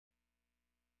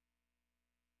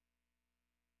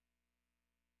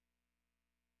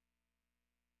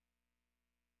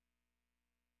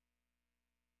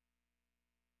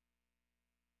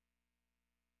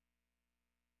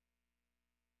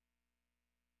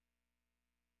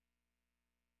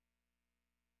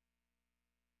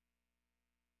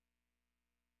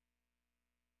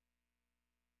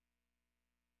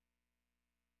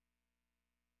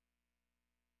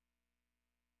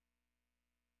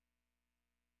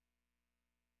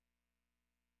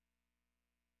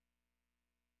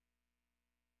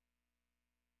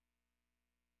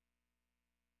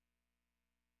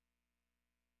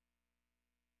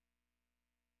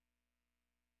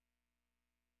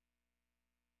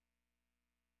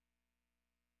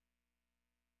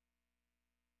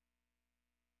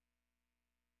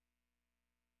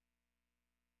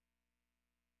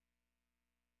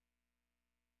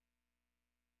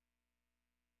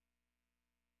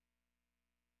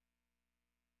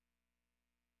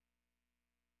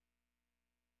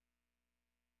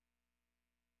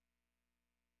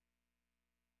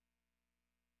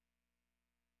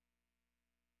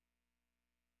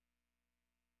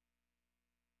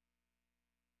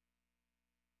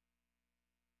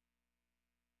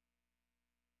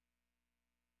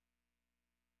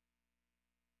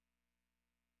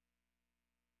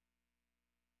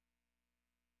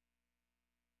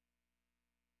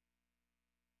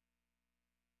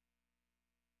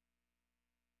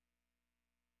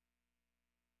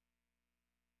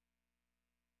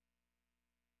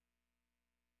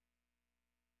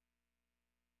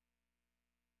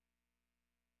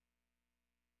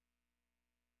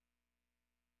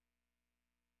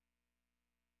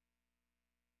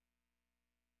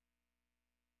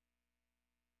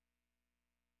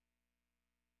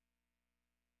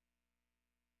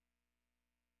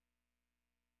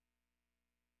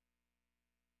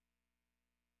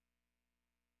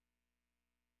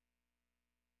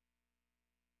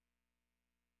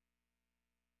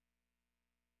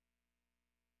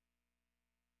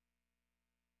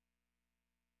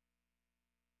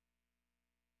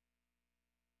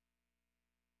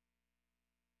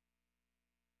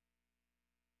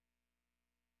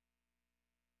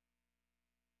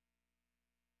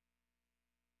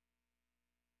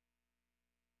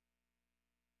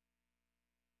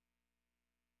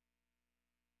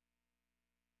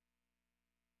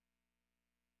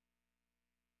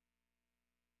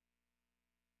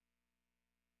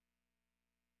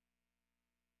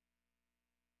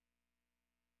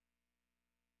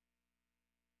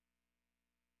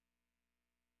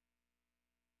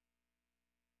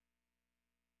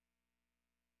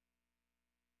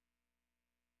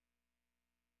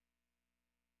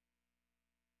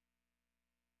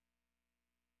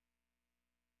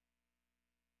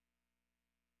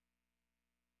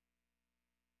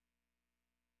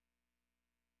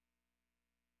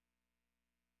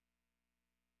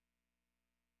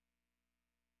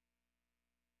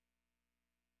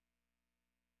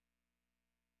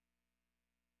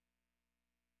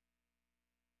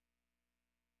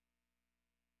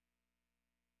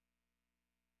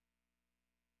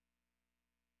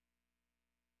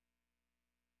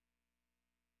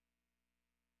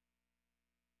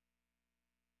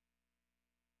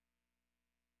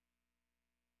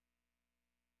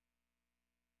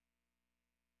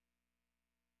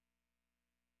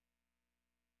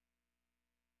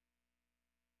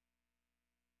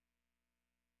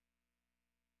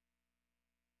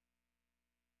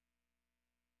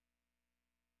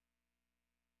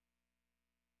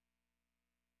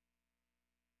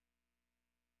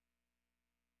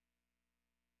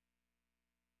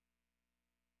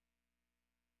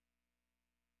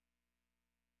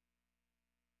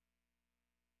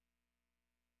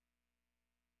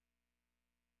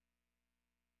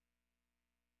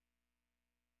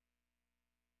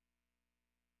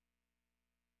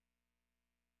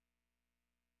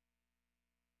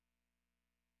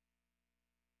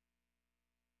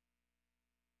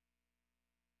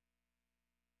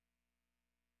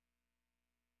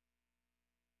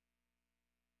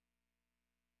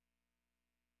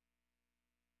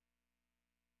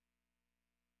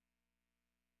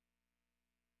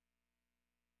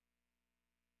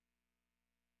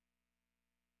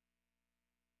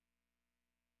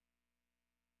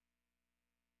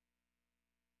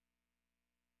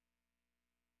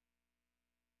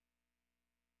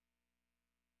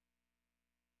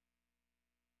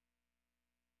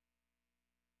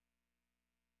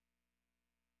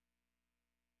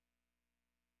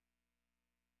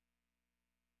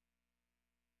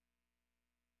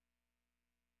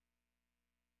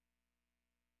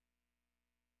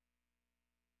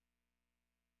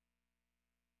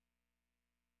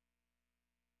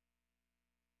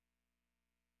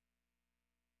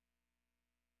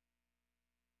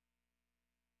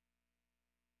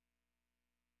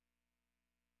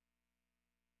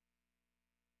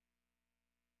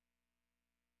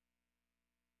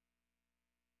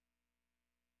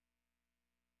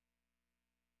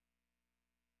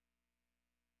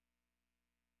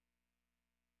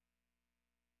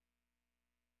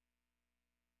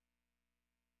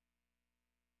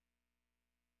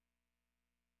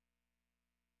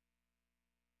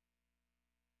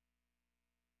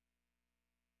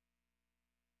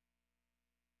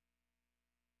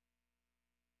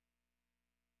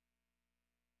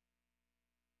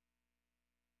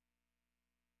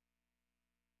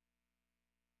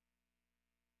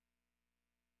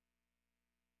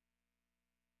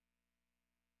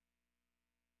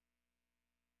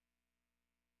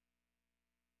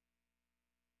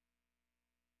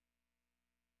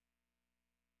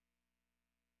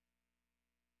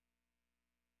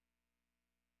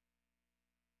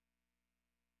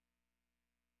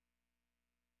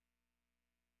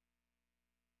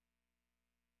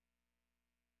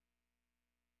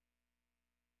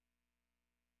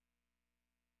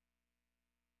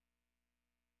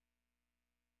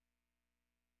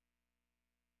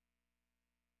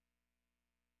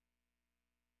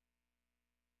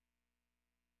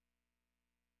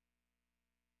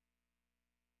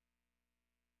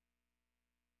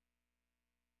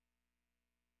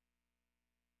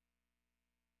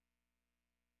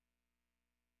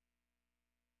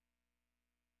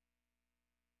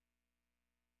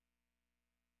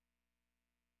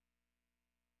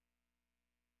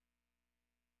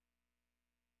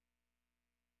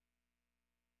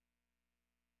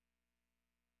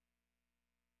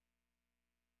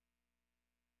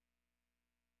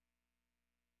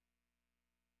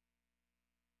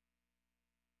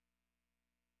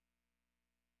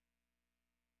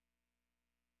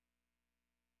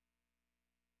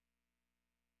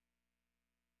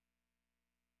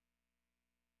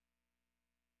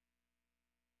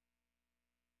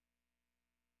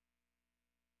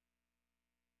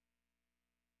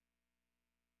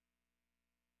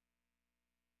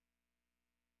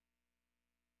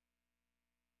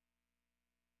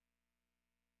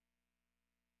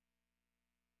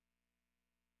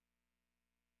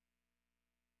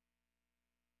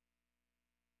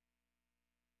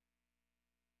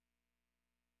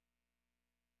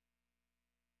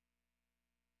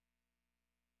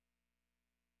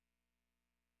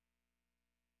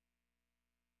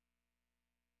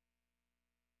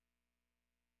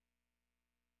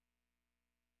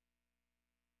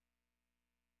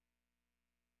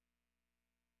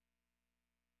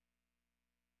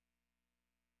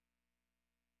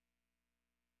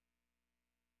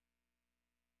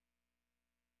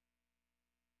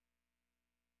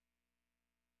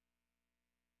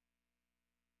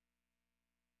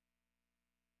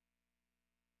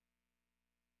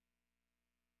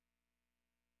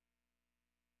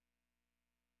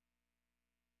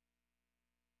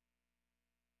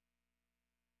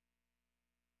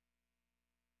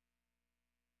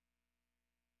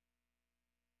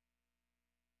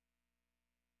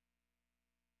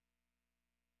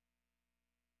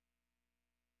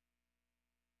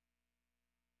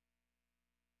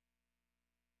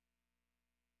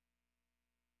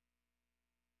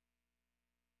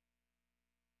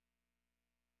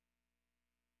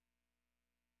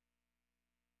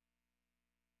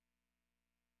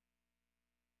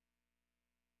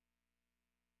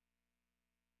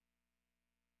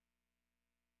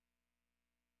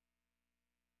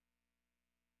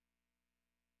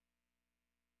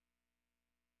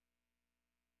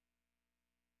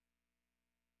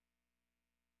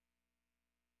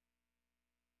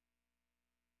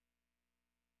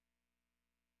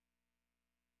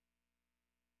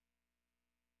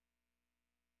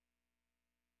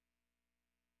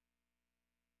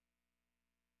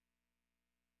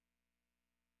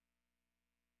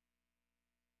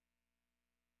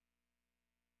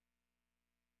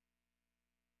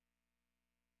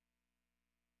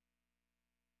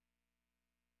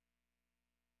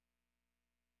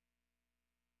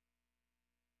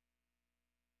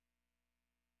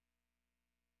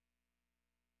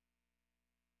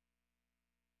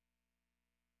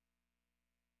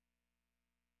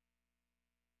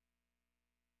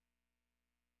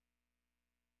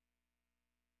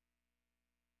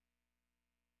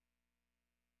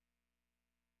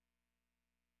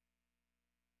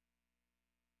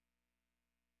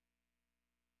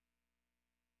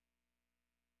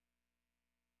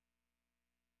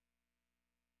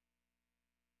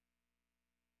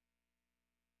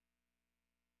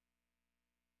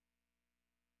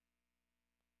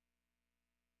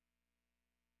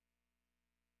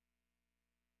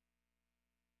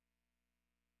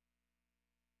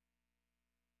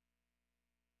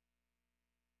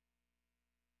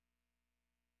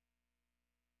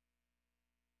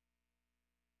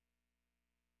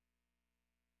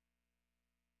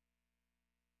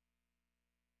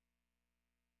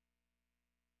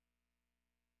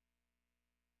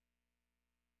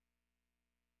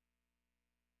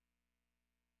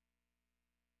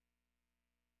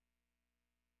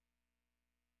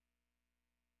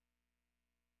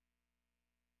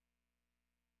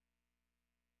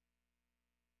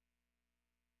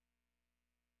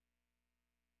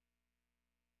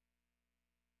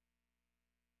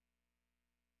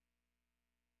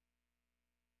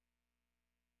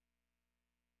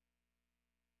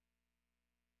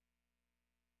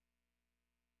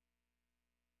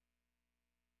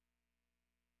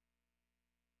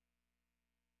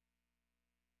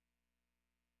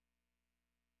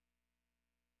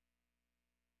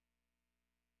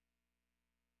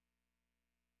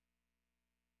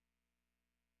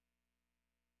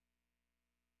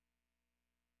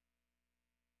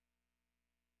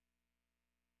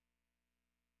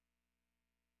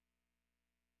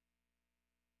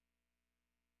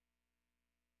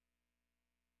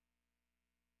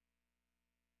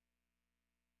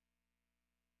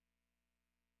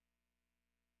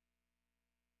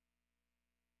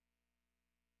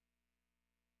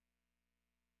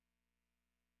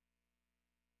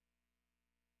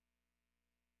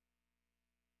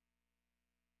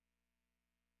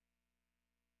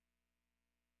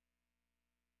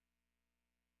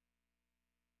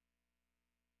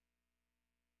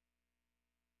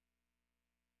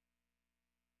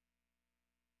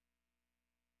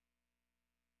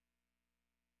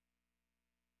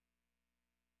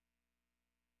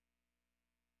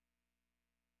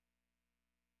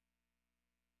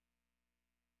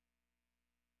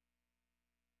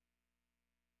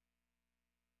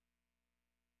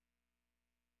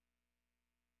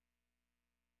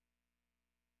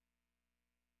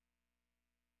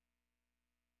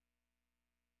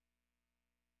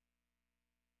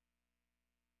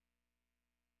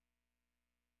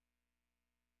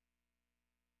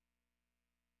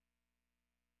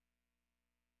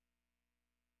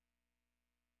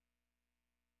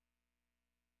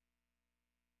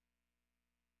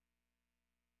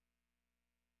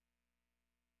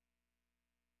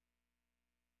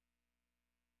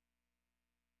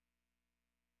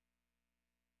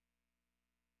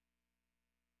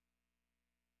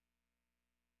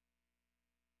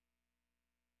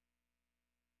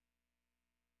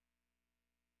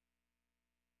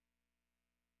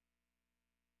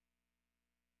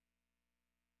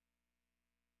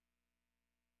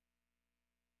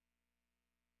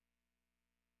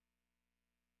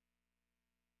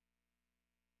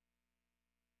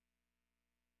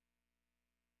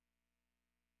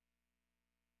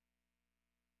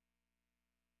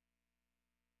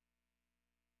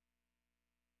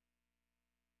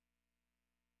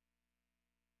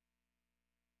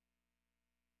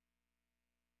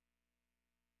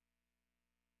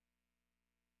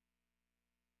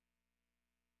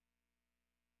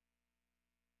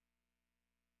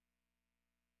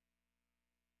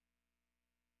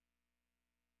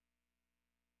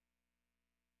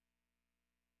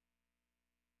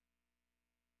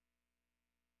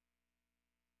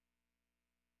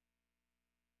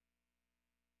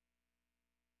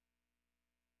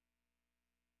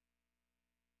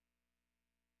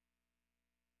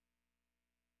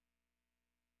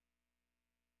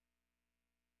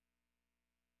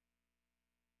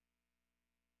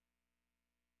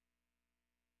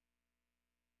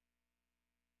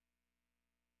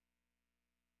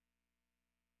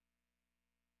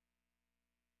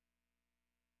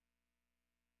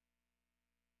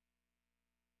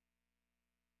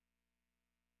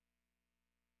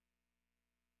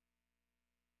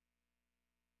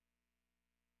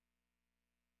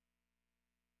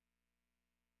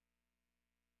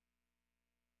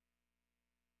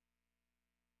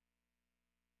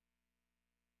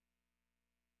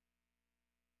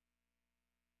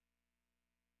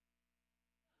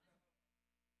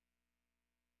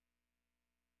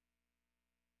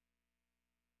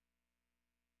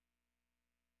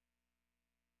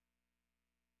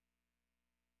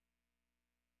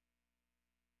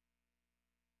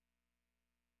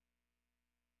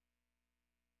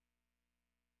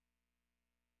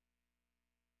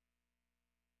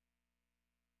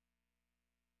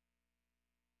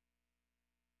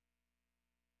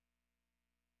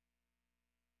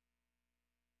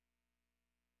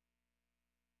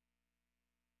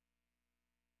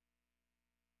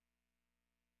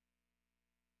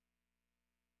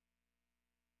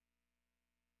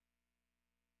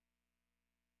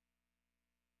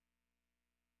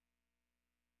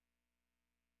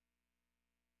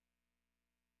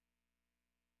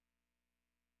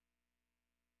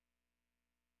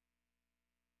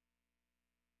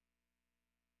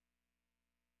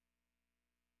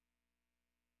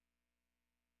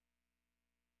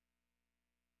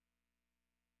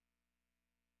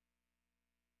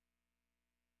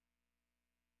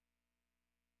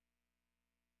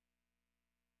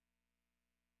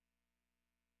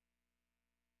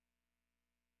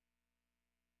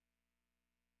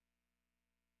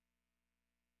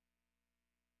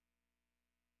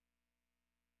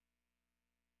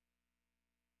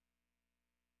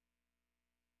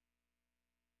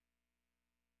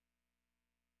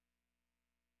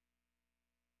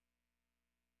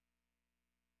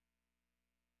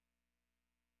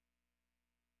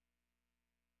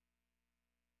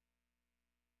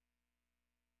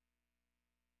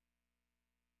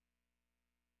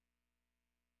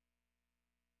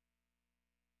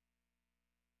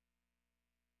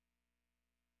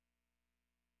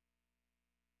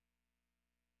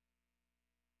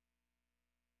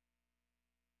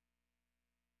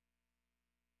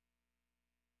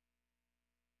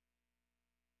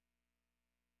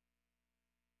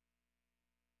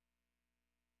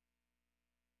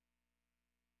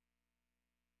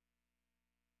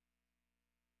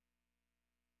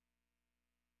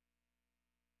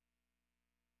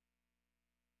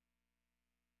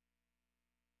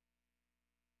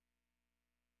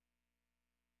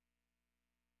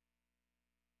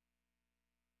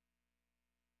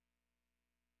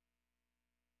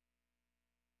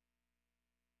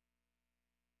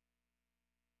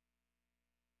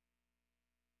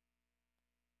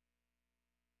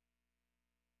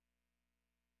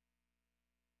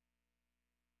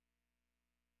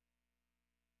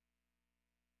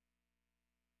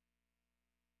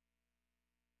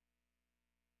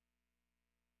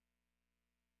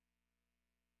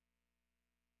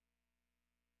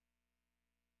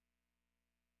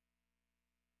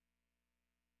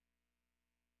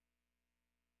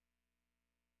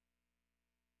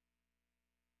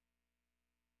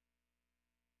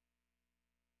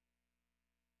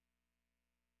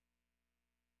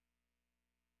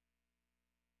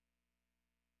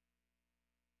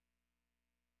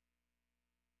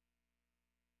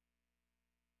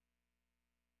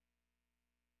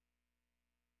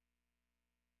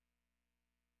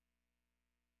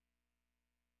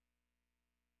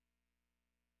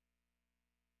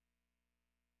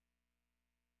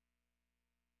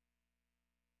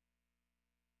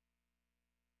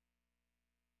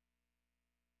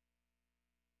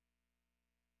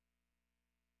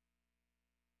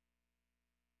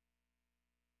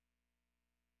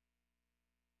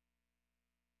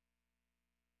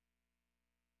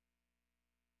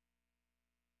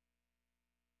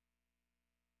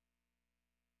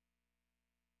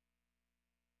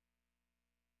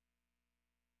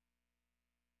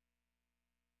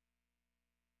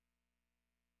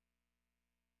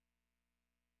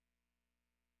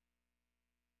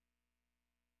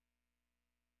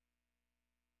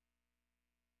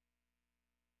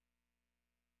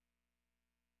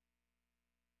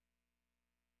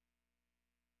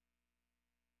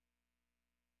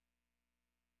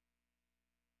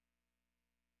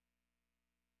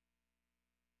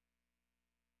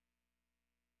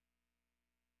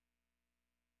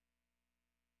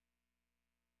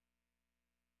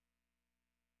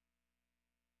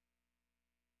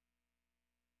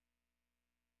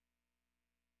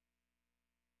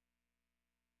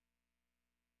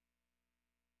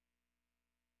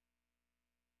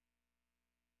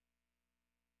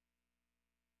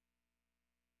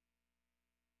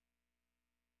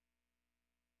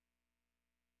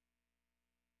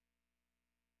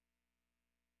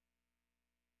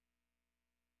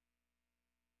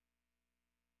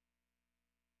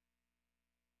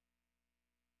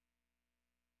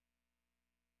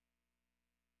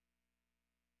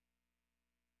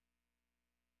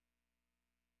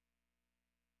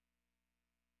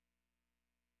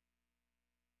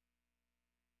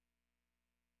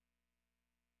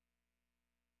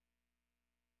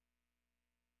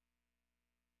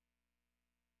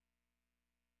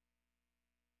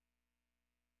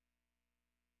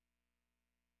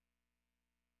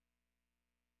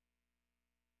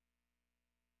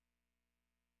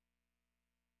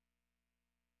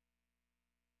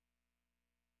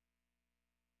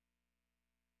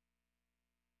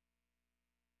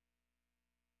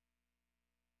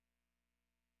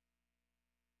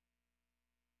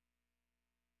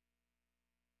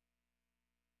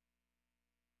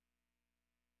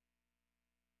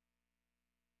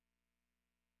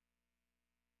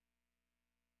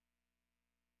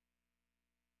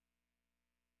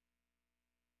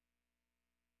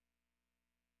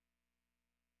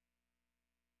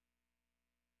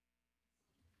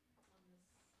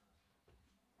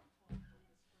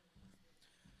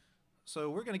So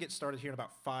we're going to get started here in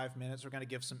about 5 minutes. We're going to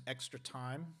give some extra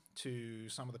time to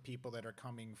some of the people that are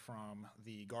coming from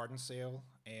the garden sale,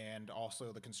 and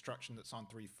also the construction that's on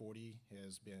 340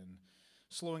 has been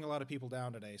slowing a lot of people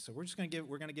down today. So we're going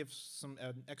to give some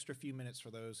an extra few minutes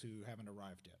for those who haven't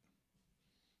arrived yet.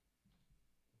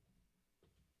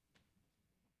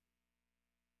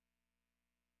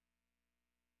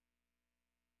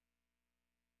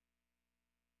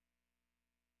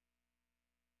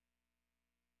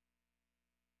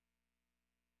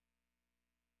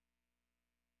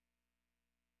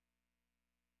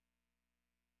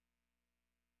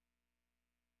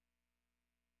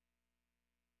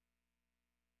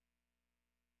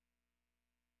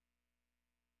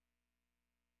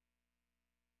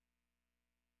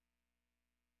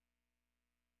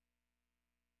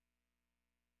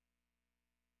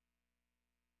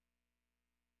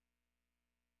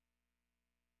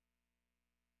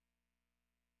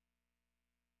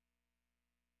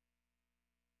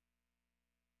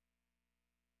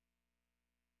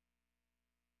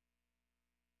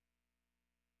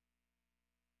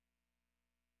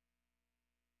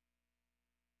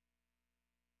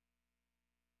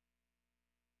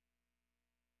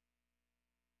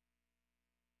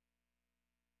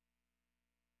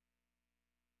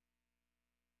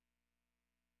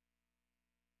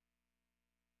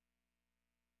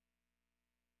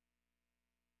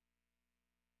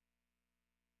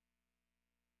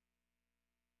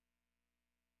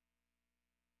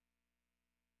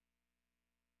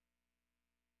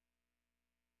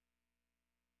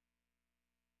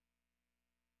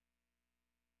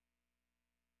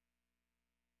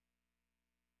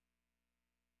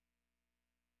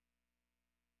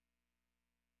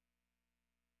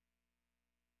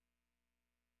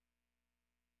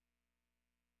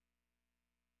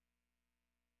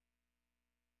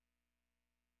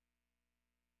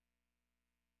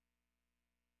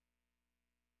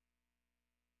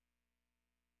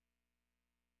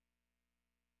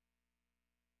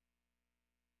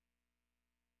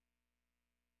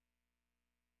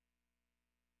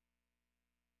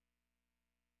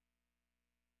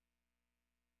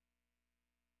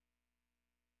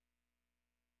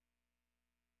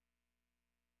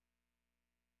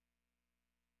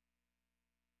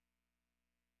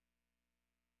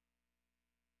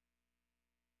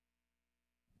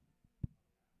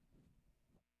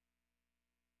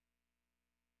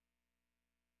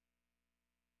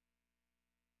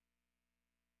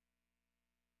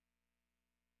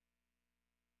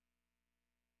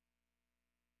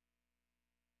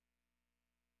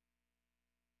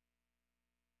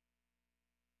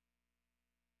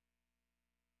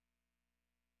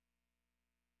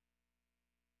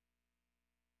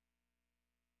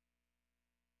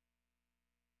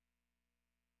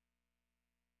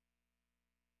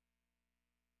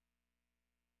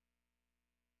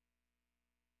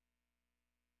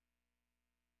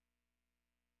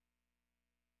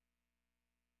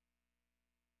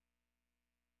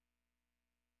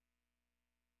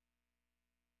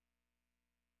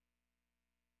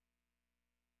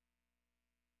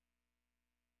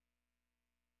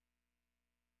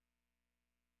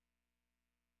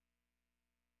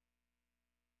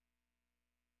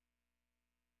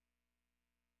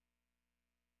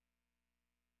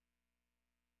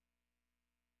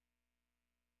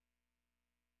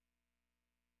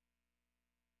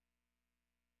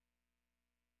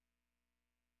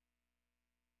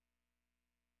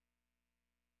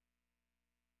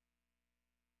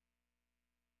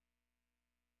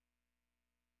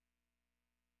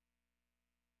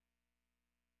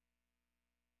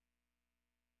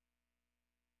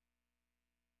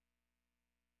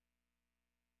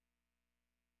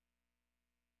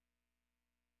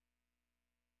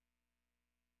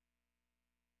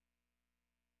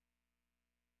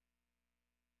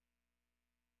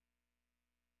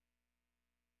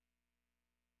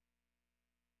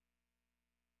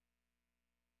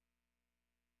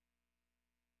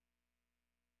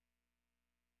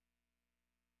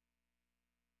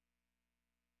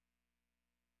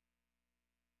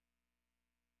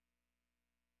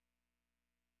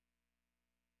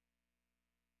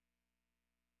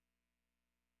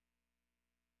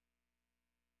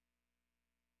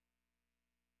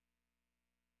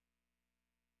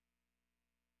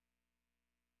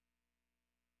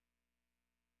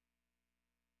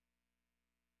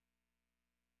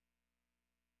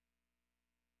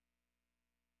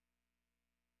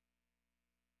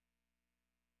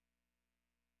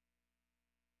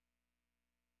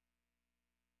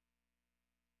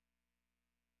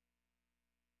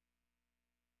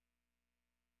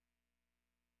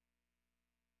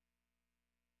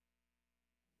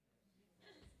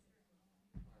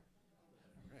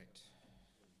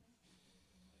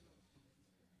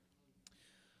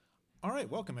 All right,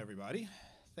 welcome everybody.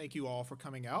 Thank you all for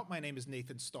coming out. My name is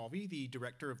Nathan Stalvey, the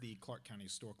director of the Clarke County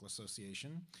Historical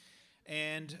Association.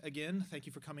 And again, thank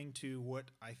you for coming to what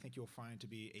I think you'll find to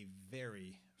be a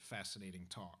very fascinating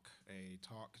talk. A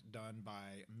talk done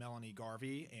by Melanie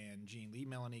Garvey and Jean Lee.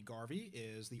 Melanie Garvey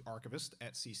is the archivist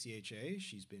at CCHA.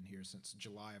 She's been here since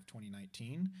July of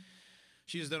 2019.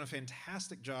 She has done a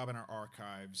fantastic job in our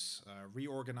archives,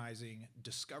 reorganizing,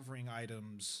 discovering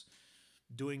items,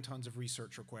 doing tons of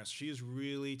research requests. She is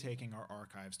really taking our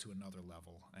archives to another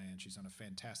level, and she's done a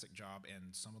fantastic job.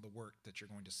 And some of the work that you're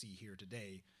going to see here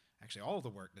today, actually all of the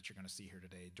work that you're going to see here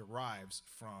today, derives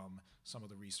from some of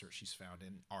the research she's found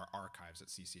in our archives at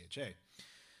CCHA.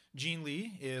 Jean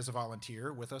Lee is a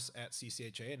volunteer with us at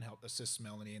CCHA and helped assist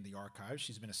Melanie in the archives.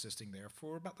 She's been assisting there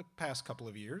for about the past couple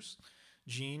of years.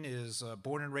 Jean is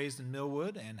born and raised in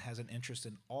Millwood and has an interest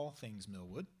in all things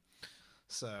Millwood.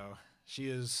 So she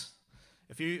is,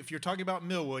 if you're talking about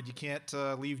Millwood, you can't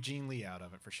leave Jean Lee out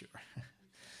of it for sure.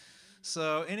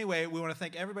 So anyway, we want to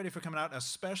thank everybody for coming out.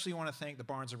 Especially want to thank the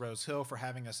Barnes of Rose Hill for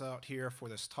having us out here for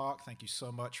this talk. Thank you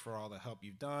so much for all the help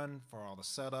you've done, for all the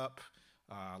setup,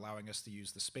 allowing us to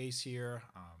use the space here.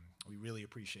 We really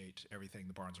appreciate everything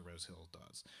the Barnes of Rose Hill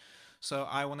does. So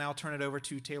I will now turn it over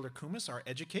to Taylor Kumis, our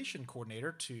education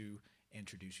coordinator, to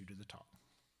introduce you to the talk.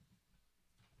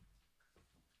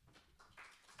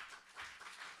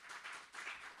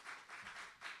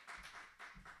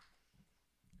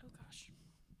 Oh gosh.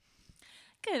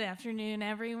 Good afternoon,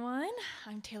 everyone.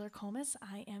 I'm Taylor Comis.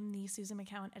 I am the Susan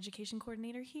McCowan Education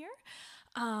Coordinator here.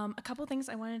 A couple things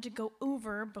I wanted to go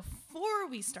over before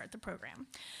we start the program.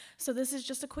 So this is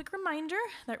just a quick reminder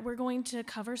that we're going to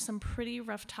cover some pretty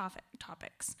rough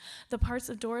topics. The parts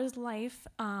of Dora's life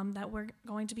that we're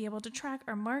going to be able to track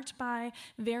are marked by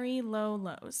very low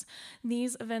lows.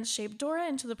 These events shaped Dora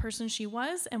into the person she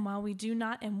was, and while we do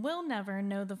not and will never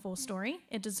know the full story,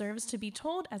 it deserves to be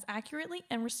told as accurately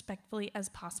and respectfully as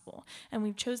possible. And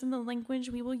we've chosen the language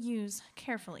we will use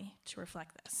carefully to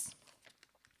reflect this.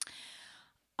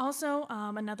 Also,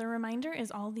 another reminder is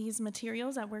all these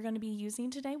materials that we're going to be using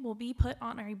today will be put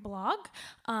on our blog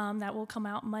that will come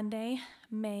out Monday,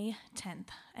 May 10th.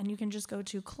 And you can just go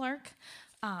to Clarke,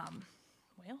 well,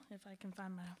 if I can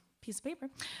find my piece of paper,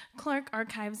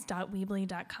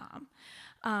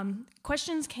 clarkearchives.weebly.com.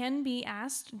 Questions can be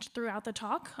asked throughout the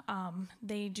talk.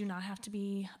 They do not have to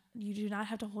be, you do not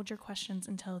have to hold your questions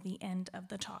until the end of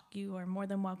the talk. You are more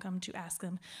than welcome to ask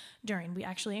them during. We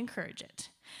actually encourage it.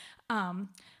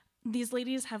 These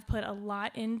ladies have put a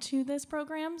lot into this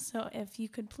program, so if you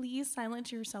could please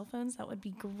silence your cell phones, that would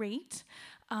be great.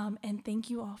 And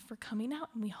thank you all for coming out,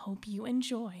 and we hope you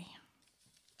enjoy.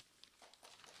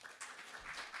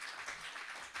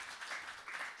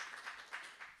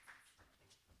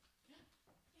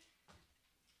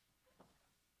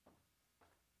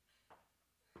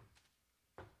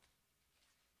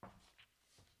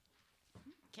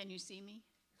 Can you see me?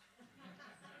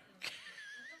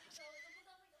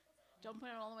 Don't put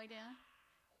it all the way down.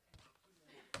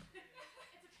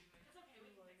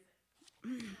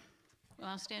 Well,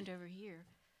 I'll stand over here.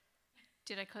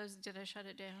 Did I shut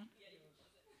it down?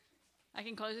 I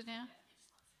can close it now?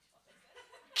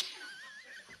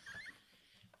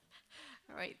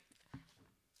 All right.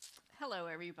 Hello,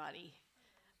 everybody.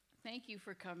 Thank you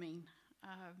for coming.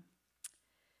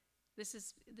 This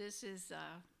is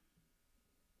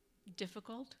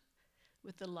difficult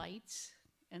with the lights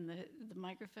and the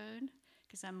microphone,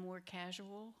 because I'm a more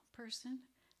casual person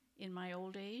in my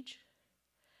old age.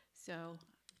 So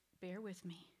bear with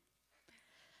me.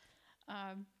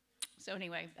 So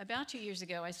anyway, about 2 years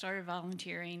ago, I started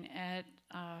volunteering at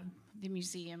the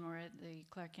museum, or at the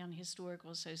Clarke County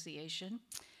Historical Association.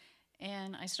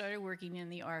 And I started working in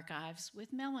the archives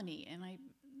with Melanie. And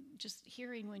just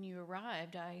hearing when you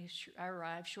arrived, I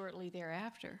arrived shortly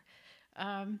thereafter.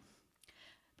 But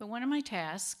one of my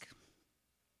tasks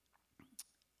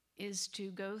is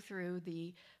to go through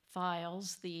the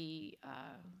files, the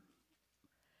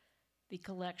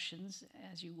collections,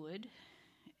 as you would,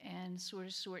 and sort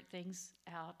of sort things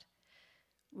out.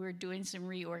 We're doing some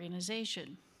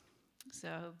reorganization.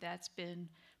 So that's been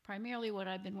primarily what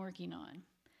I've been working on.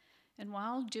 And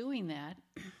while doing that,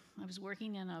 I was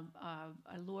working in a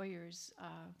lawyer's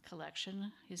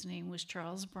collection. His name was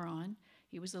Charles Braun.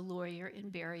 He was a lawyer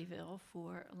in Berryville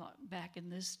back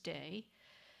in this day.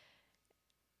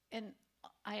 And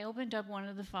I opened up one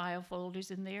of the file folders,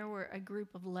 and there were a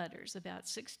group of letters, about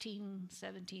 16,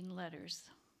 17 letters.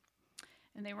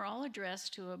 And they were all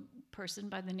addressed to a person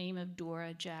by the name of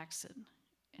Dora Jackson.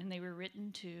 And they were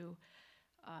written to,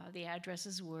 the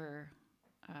addresses were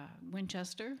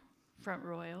Winchester, Front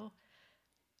Royal,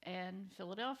 and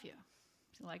Philadelphia.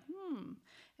 So like,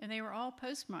 and they were all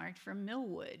postmarked from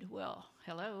Millwood. Well,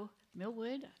 hello,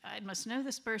 Millwood. I must know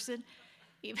this person,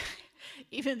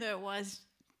 even though it was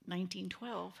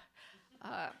 1912.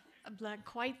 I'm not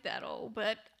quite that old,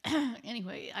 but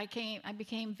anyway, I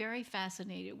became very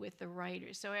fascinated with the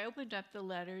writers. So I opened up the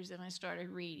letters and I started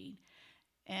reading.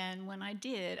 And when I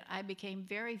did, I became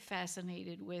very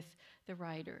fascinated with the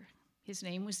writer. His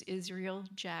name was Israel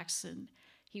Jackson.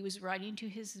 He was writing to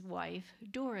his wife,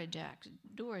 Dora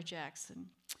Jackson.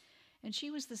 And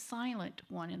she was the silent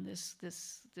one in this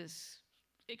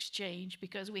exchange,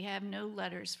 because we have no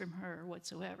letters from her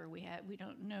whatsoever. We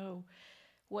don't know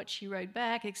what she wrote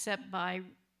back except by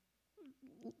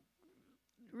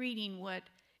reading what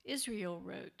Israel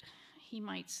wrote. He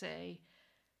might say,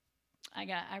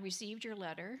 I received your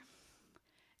letter,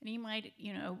 and he might,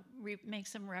 make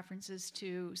some references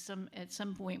to at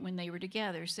some point when they were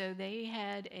together. So they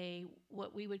had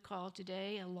what we would call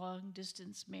today a long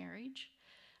distance marriage,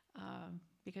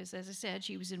 because as I said,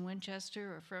 she was in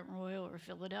Winchester or Front Royal or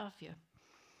Philadelphia.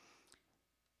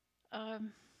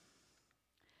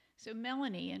 So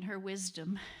Melanie, in her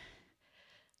wisdom,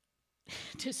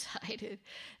 decided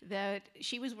that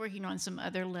she was working on some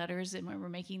other letters and we were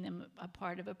making them a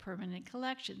part of a permanent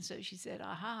collection. So she said,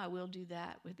 aha, we'll do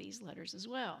that with these letters as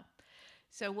well.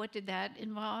 So what did that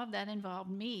involve? That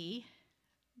involved me,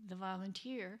 the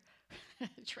volunteer,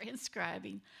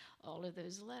 transcribing all of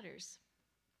those letters.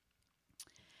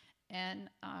 And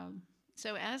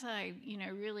so as I,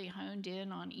 really honed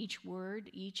in on each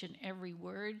and every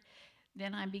word,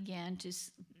 then I began to,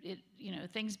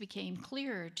 things became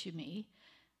clearer to me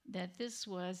that this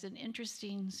was an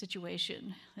interesting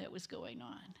situation that was going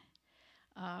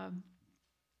on.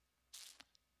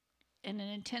 And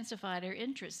it intensified our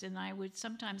interest. And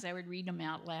sometimes I would read them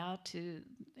out loud to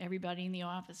everybody in the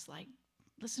office, like,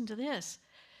 listen to this.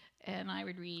 And I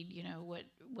would read,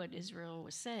 what Israel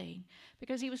was saying.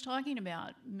 Because he was talking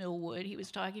about Millwood. He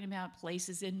was talking about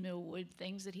places in Millwood,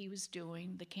 things that he was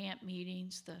doing, the camp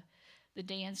meetings, the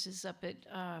dances up at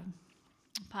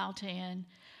Powhatan,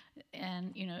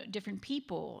 and different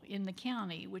people in the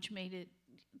county, which made it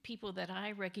people that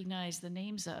I recognized the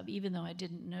names of, even though I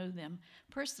didn't know them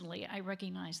personally. I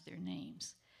recognized their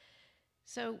names.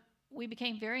 So we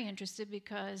became very interested,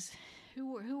 because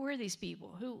who were these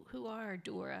people? Who are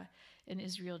Dora and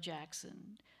Israel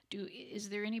Jackson? Is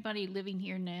there anybody living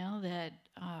here now that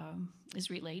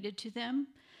is related to them?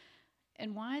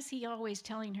 And why is he always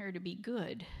telling her to be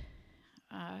good?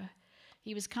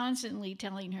 He was constantly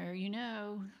telling her, you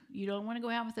don't want to go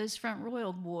out with those Front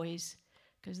Royal boys,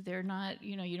 because they're not,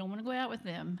 you don't want to go out with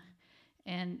them.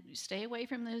 And stay away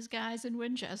from those guys in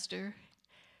Winchester.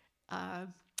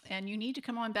 And you need to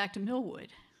come on back to Millwood.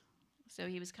 So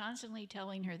he was constantly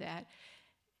telling her that.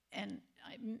 And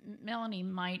Melanie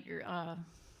might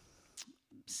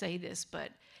say this, but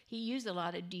he used a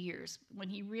lot of deers. When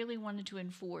he really wanted to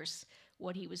enforce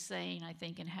what he was saying, I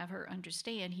think, and have her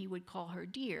understand, he would call her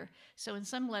dear. So in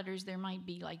some letters, there might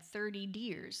be like 30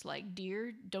 dears, like,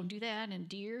 dear, don't do that, and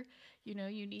dear, you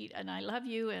need, and I love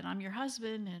you, and I'm your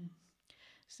husband. And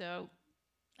so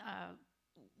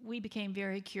we became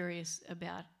very curious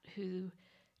about who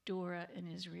Dora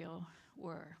and Israel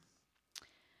were.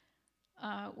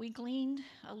 We gleaned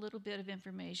a little bit of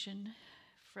information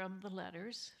from the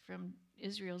letters, from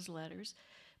Israel's letters,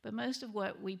 but most of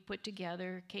what we put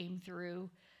together came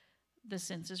through the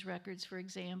census records, for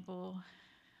example,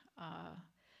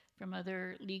 from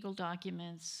other legal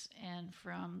documents, and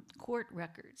from court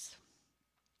records.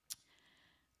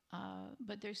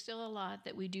 But there's still a lot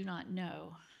that we do not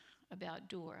know about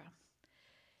Dora.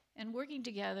 And working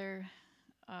together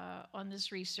on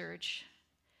this research,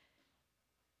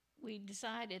 we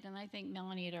decided, and I think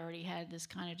Melanie had already had this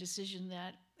kind of decision,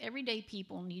 that everyday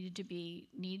people need to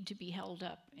be held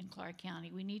up in Clarke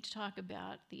County. We need to talk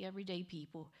about the everyday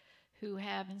people who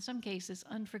have, in some cases,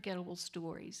 unforgettable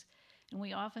stories. And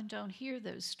we often don't hear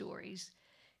those stories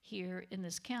here in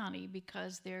this county,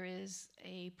 because there is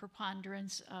a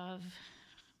preponderance of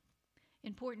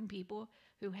important people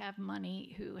who have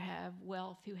money, who have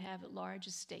wealth, who have large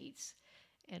estates.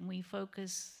 And we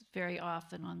focus very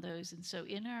often on those. And so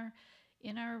in our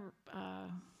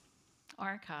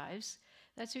archives,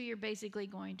 that's who you're basically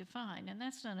going to find. And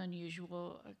that's not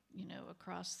unusual,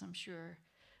 across, I'm sure,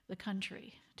 the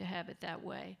country to have it that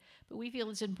way. But we feel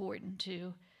it's important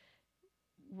to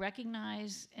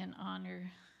recognize and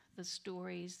honor the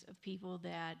stories of people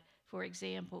that, for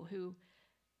example, who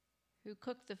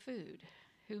cooked the food,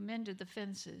 who mended the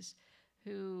fences,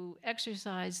 who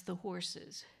exercised the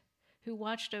horses, who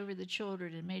watched over the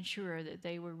children and made sure that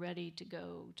they were ready to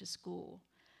go to school,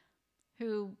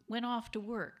 who went off to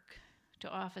work to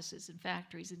offices and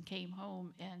factories and came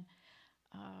home and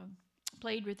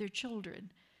played with their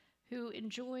children, who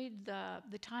enjoyed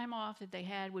the time off that they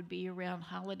had would be around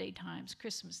holiday times,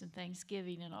 Christmas and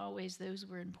Thanksgiving, and always those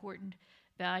were important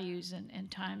values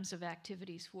and times of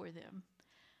activities for them.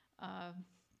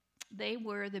 They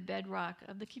were the bedrock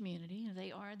of the community, and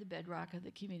they are the bedrock of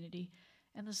the community,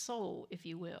 and the soul, if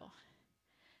you will.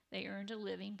 They earned a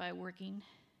living by working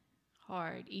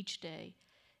hard each day,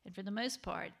 and for the most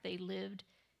part, they lived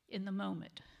in the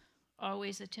moment,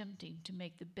 always attempting to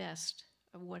make the best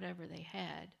of whatever they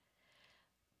had.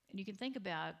 And you can think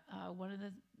about one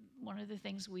of the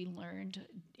things we learned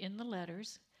in the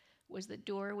letters was that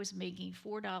Dora was making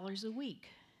 $4 a week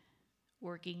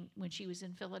working when she was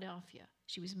in Philadelphia.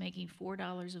 She was making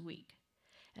 $4 a week.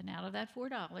 And out of that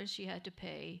 $4, she had to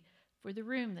pay for the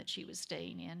room that she was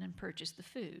staying in and purchase the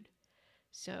food.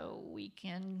 So we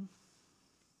can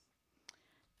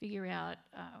figure out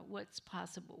what's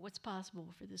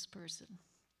possible for this person.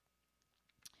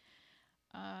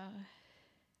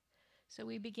 So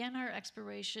we began our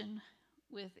exploration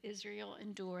with Israel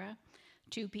and Dora,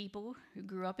 two people who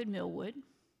grew up in Millwood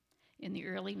in the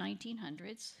early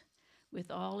 1900s, with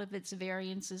all of its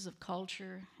variances of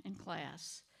culture and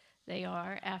class. They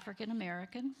are African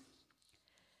American,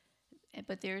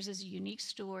 but theirs is a unique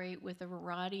story with a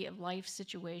variety of life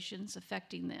situations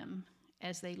affecting them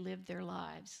as they lived their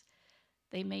lives.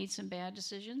 They made some bad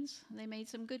decisions, they made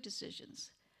some good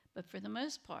decisions, but for the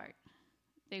most part,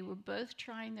 they were both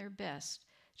trying their best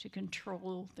to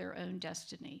control their own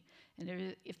destiny.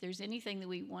 And if there's anything that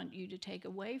we want you to take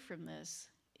away from this,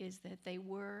 is that they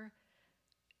were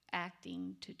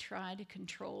acting to try to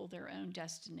control their own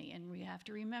destiny. And we have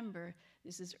to remember,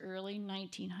 this is early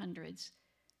 1900s,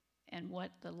 and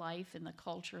what the life and the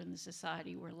culture and the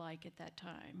society were like at that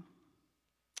time.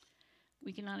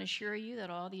 We cannot assure you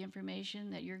that all the information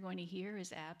that you're going to hear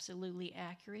is absolutely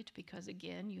accurate, because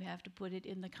again, you have to put it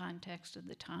in the context of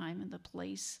the time and the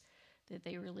place that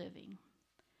they were living.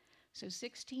 So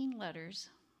 16 letters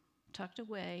tucked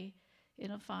away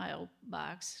in a file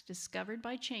box, discovered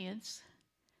by chance,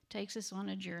 takes us on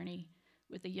a journey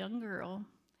with a young girl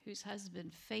whose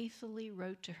husband faithfully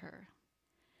wrote to her.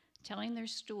 Telling their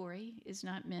story is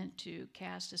not meant to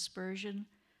cast aspersion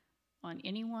on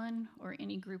anyone or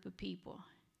any group of people,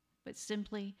 but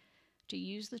simply to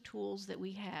use the tools that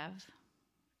we have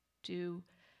to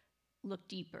look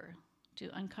deeper, to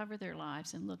uncover their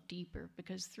lives and look deeper,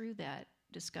 because through that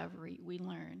discovery we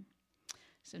learn.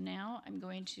 So now I'm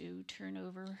going to turn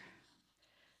over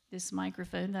this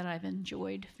microphone that I've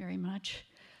enjoyed very much.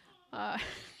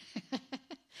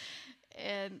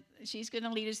 And she's going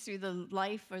to lead us through the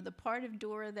life or the part of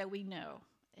Dora that we know.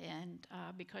 And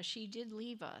because she did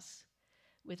leave us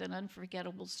with an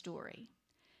unforgettable story.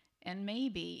 And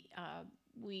maybe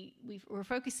we're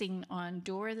focusing on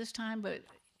Dora this time, but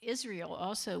Israel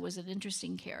also was an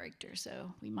interesting character.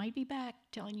 So we might be back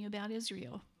telling you about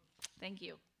Israel. Thank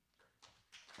you.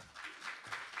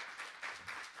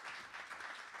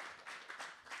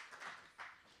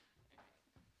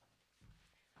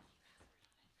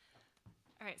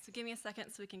 All right, so give me a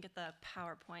second so we can get the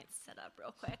PowerPoint set up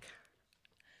real quick.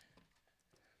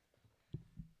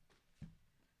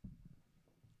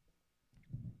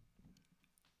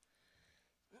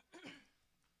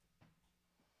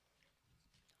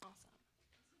 Awesome.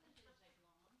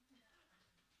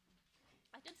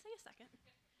 I did say a second.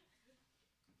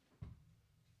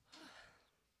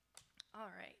 All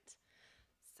right.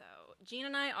 So Jean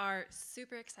and I are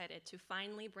super excited to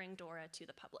finally bring Dora to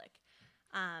the public.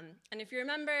 And if you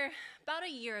remember, about a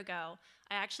year ago,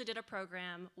 I actually did a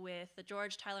program with the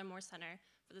George Tyler Moore Center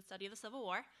for the Study of the Civil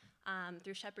War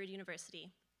through Shepherd University.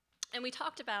 And we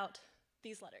talked about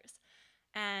these letters.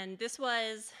 And this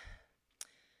was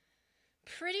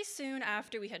pretty soon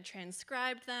after we had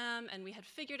transcribed them and we had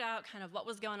figured out kind of what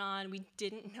was going on. We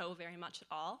didn't know very much at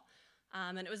all.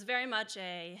 And it was very much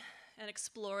an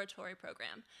exploratory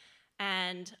program.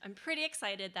 And I'm pretty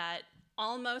excited that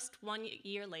almost 1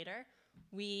 year later,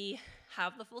 we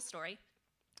have the full story,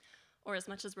 or as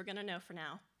much as we're going to know for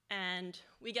now, and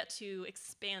we get to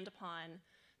expand upon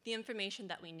the information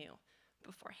that we knew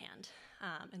beforehand.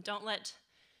 And don't let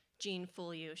Jean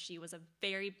fool you. She was a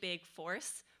very big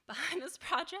force behind this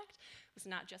project. It was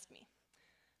not just me.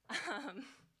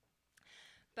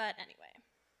 But anyway.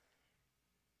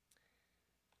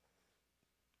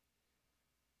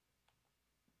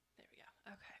 There we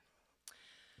go. Okay.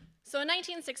 So in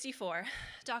 1964,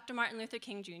 Dr. Martin Luther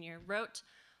King Jr. wrote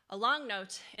a long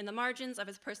note in the margins of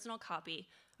his personal copy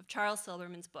of Charles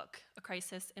Silberman's book, A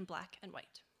Crisis in Black and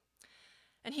White.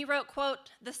 And he wrote,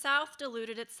 quote, "The South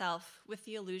deluded itself with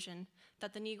the illusion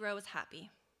that the Negro was happy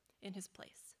in his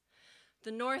place.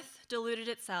 The North deluded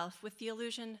itself with the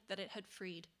illusion that it had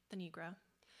freed the Negro.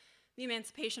 The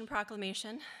Emancipation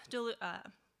Proclamation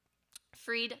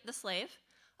freed the slave,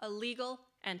 a legal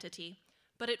entity,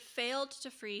 but it failed to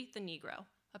free the Negro,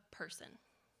 a person.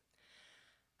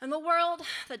 And the world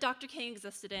that Dr. King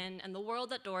existed in and the world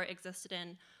that Dora existed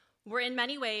in were in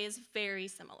many ways very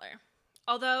similar.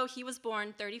 Although he was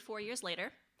born 34 years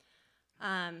later,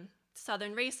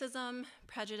 Southern racism,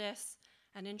 prejudice,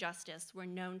 and injustice were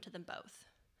known to them both.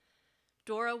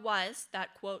 Dora was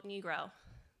that, quote, Negro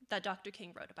that Dr.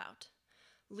 King wrote about,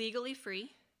 legally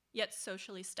free, yet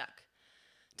socially stuck,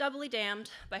 doubly damned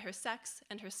by her sex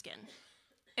and her skin.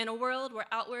 In a world where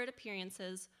outward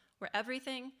appearances were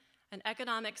everything and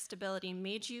economic stability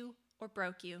made you or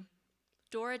broke you,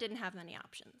 Dora didn't have many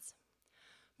options.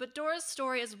 But Dora's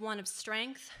story is one of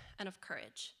strength and of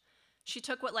courage. She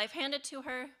took what life handed to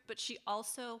her, but she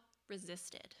also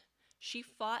resisted. She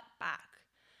fought back,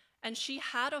 and she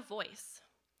had a voice.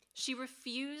 She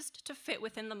refused to fit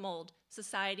within the mold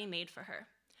society made for her,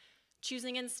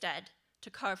 choosing instead to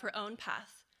carve her own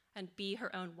path and be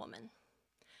her own woman.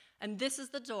 And this is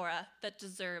the Dora that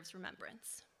deserves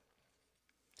remembrance.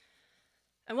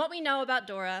 And what we know about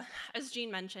Dora, as Jean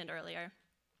mentioned earlier,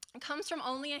 comes from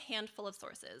only a handful of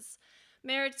sources: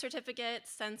 marriage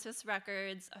certificates, census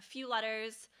records, a few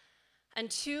letters, and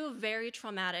 2 very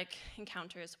traumatic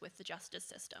encounters with the justice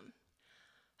system.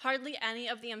 Hardly any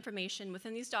of the information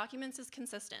within these documents is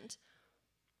consistent.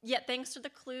 Yet thanks to the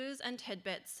clues and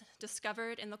tidbits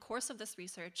discovered in the course of this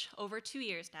research over 2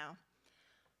 years now,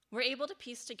 we're able to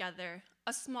piece together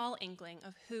a small inkling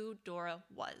of who Dora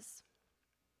was.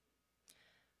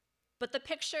 But the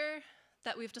picture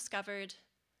that we've discovered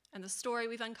and the story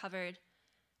we've uncovered,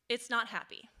 it's not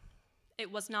happy.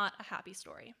 It was not a happy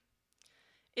story.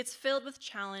 It's filled with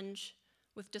challenge,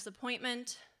 with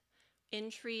disappointment,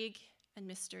 intrigue, and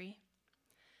mystery.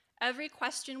 Every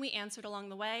question we answered along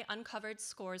the way uncovered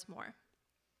scores more,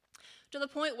 to the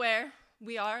point where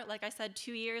we are, like I said,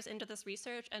 2 years into this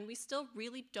research, and we still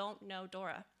really don't know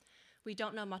Dora. We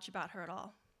don't know much about her at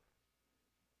all.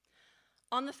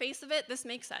 On the face of it, this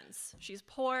makes sense. She's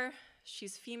poor,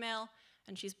 she's female,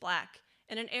 and she's Black,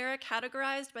 in an era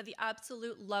categorized by the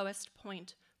absolute lowest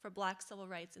point for Black civil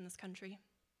rights in this country.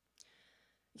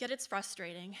 Yet it's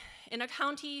frustrating. In a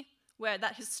county where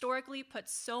that historically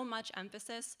puts so much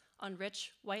emphasis on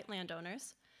rich white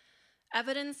landowners,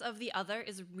 evidence of the other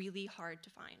is really hard to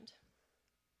find.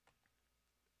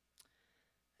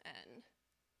 And,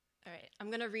 all right,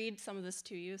 I'm gonna read some of this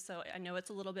to you, so I know it's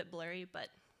a little bit blurry, but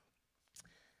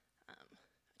I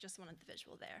just wanted the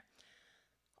visual there.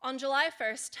 On July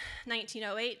 1st,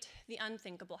 1908, the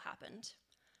unthinkable happened.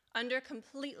 Under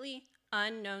completely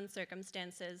unknown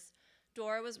circumstances,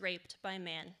 Dora was raped by a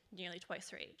man nearly twice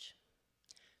her age.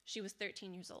 She was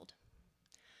 13 years old.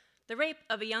 The rape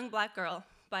of a young Black girl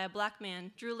by a Black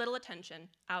man drew little attention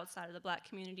outside of the Black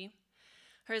community.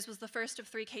 Hers was the first of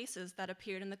 3 cases that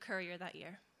appeared in the Courier that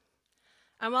year.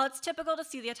 And while it's typical to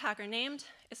see the attacker named,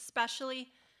 especially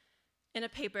in a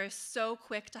paper so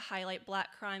quick to highlight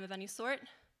Black crime of any sort,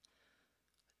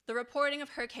 the reporting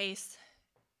of her case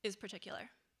is particular.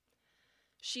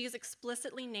 She is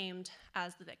explicitly named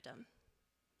as the victim.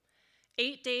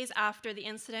 8 days after the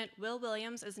incident, Will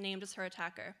Williams is named as her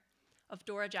attacker of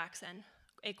Dora Jackson,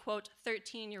 a, quote,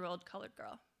 13-year-old colored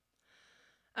girl.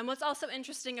 And what's also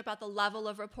interesting about the level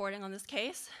of reporting on this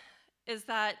case is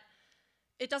that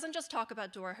it doesn't just talk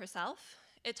about Dora herself,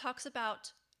 it talks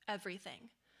about everything.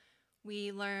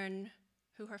 We learn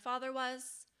who her father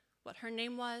was, what her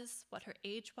name was, what her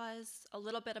age was, a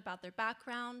little bit about their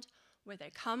background, where they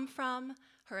come from,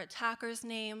 her attacker's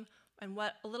name, and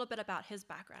a little bit about his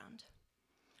background.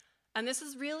 And this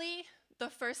is really the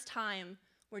first time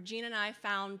where Jean and I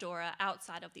found Dora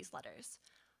outside of these letters.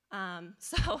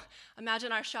 So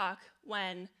imagine our shock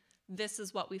when this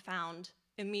is what we found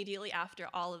immediately after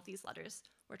all of these letters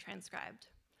were transcribed.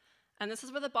 And this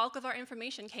is where the bulk of our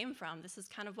information came from. This is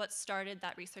kind of what started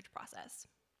that research process.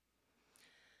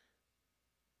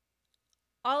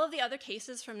 All of the other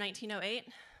cases from 1908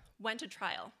 went to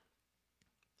trial.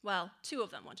 Well, 2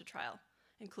 of them went to trial,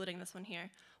 including this one here.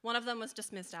 One of them was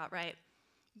dismissed outright.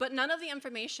 But none of the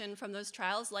information from those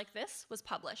trials like this was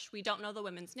published. We don't know the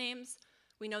women's names,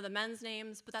 we know the men's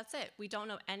names, but that's it. We don't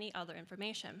know any other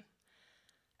information.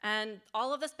 And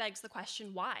all of this begs the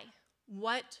question, why?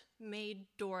 What made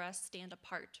Dora stand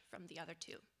apart from the other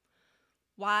 2?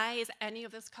 Why is any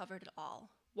of this covered at all?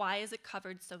 Why is it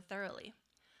covered so thoroughly?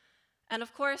 And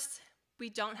of course, we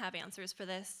don't have answers for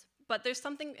this, but there's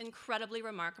something incredibly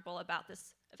remarkable about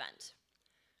this event.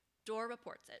 Dora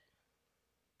reports it.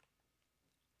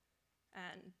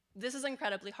 And this is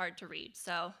incredibly hard to read,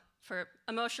 so for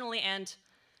emotionally and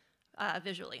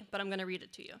visually, but I'm going to read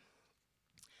it to you.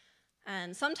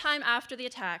 And sometime after the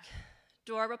attack,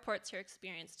 Dora reports her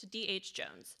experience to D.H.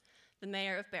 Jones, the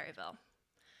mayor of Berryville.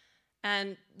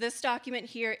 And this document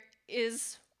here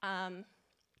is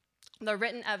the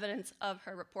written evidence of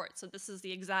her report. So this is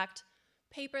the exact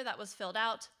paper that was filled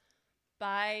out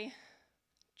by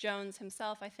Jones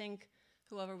himself, I think,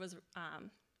 whoever was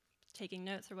taking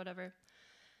notes or whatever.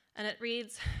 And it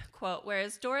reads, quote,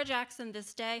 "Whereas Dora Jackson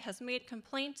this day has made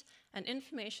complaint and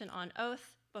information on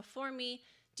oath before me,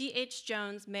 D.H.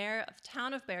 Jones, mayor of the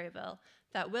town of Berryville,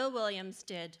 that Will Williams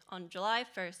did on July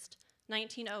 1st,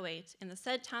 1908, in the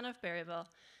said town of Berryville,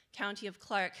 county of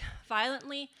Clarke,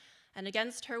 violently and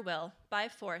against her will, by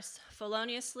force,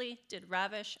 feloniously did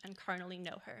ravish and carnally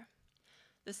know her.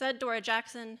 The said Dora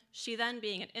Jackson, she then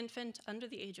being an infant under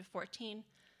the age of 14,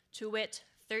 to wit,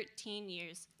 13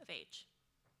 years of age."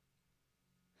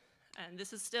 And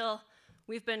this is still,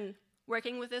 we've been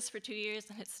working with this for 2 years,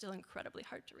 and it's still incredibly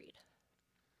hard to read.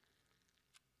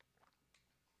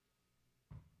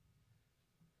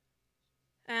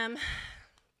 And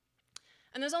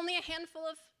there's only a handful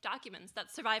of documents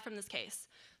that survive from this case.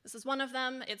 This is one of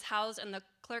them. It's housed in the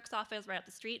clerk's office right up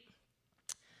the street.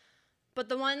 But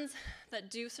the ones that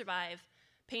do survive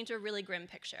paint a really grim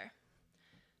picture.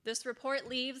 This report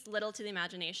leaves little to the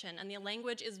imagination, and the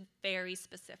language is very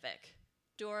specific.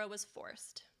 Dora was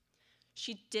forced.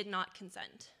 She did not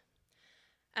consent.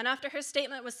 And after her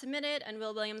statement was submitted and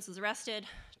Will Williams was arrested,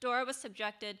 Dora was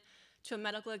subjected to a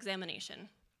medical examination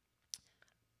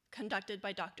conducted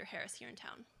by Dr. Harris here in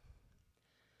town.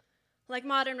 Like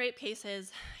modern rape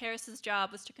cases, Harris's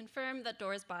job was to confirm that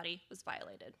Dora's body was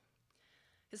violated.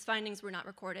 His findings were not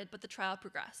recorded, but the trial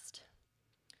progressed.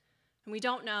 And we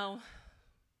don't know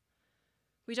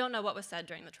what was said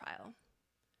during the trial.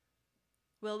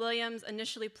 Will Williams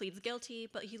initially pleads guilty,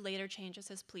 but he later changes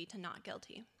his plea to not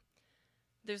guilty.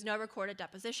 There's no recorded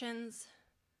depositions,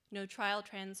 no trial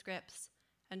transcripts,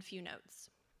 and few notes.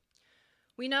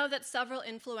 We know that several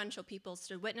influential people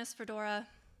stood witness for Dora,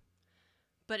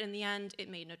 but in the end, it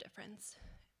made no difference.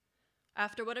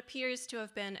 After what appears to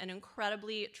have been an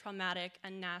incredibly traumatic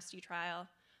and nasty trial,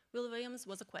 Will Williams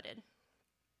was acquitted.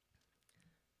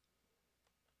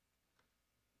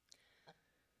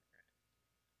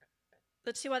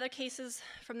 The two other cases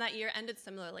from that year ended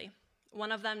similarly.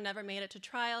 One of them never made it to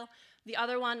trial. The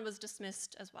other one was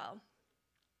dismissed as well.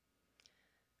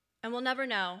 And we'll never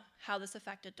know how this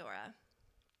affected Dora.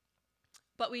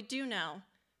 But we do know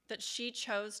that she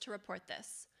chose to report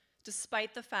this,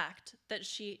 despite the fact that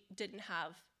she didn't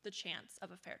have the chance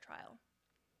of a fair trial.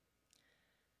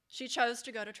 She chose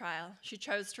to go to trial. She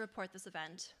chose to report this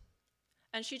event.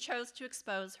 And she chose to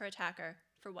expose her attacker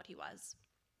for what he was.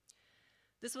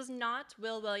 This was not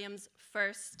Will Williams'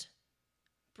 first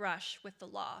brush with the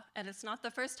law, and it's not the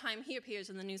first time he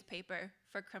appears in the newspaper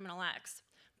for criminal acts,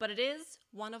 but it is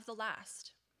one of the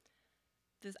last.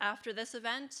 After this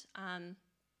event,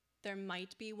 there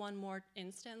might be one more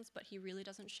instance, but he really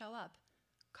doesn't show up,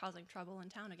 causing trouble in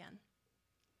town again.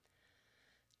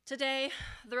 Today,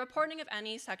 the reporting of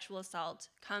any sexual assault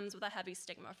comes with a heavy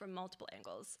stigma from multiple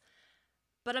angles.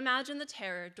 But imagine the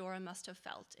terror Dora must have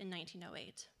felt in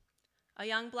 1908. A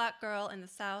young black girl in the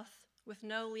South with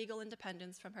no legal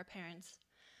independence from her parents.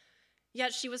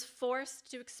 Yet she was forced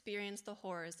to experience the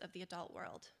horrors of the adult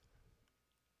world.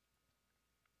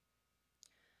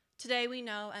 Today we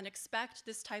know and expect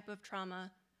this type of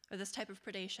trauma or this type of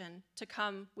predation to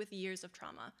come with years of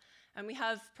trauma. And we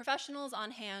have professionals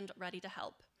on hand ready to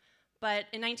help. But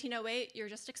in 1908, you're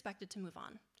just expected to move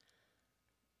on.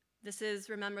 This is,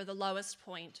 remember, the lowest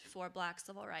point for Black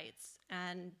civil rights,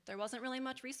 and there wasn't really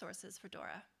much resources for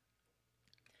Dora.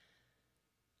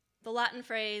 The Latin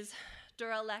phrase,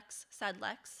 dura lex sed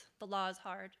lex, the law is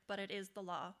hard, but it is the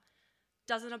law,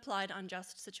 doesn't apply to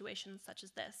unjust situations such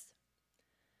as this.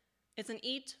 It's an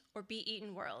eat or be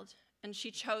eaten world, and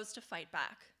she chose to fight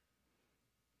back.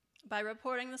 By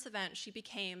reporting this event, she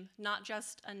became not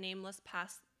just a nameless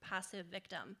passive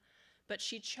victim, but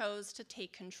she chose to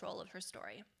take control of her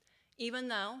story, even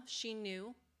though she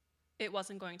knew it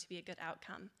wasn't going to be a good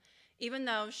outcome, even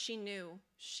though she knew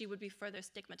she would be further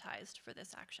stigmatized for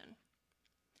this action.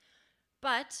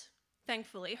 But,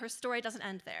 thankfully, her story doesn't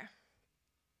end there.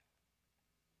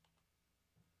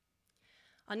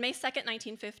 On May 2nd,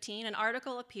 1915, an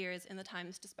article appears in the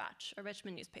Times-Dispatch, a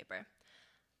Richmond newspaper,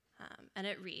 and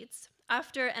it reads,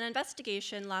 "After an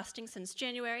investigation lasting since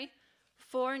January,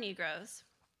 4 Negroes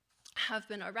have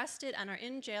been arrested and are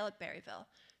in jail at Berryville,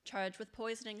 charged with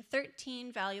poisoning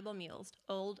 13 valuable mules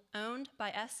owned by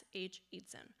S.H.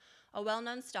 Eidson, a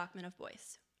well-known stockman of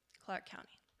Boyce, Clarke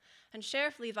County. And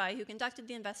Sheriff Levi, who conducted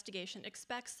the investigation,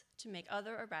 expects to make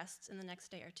other arrests in the next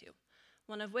day or two,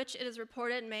 one of which it is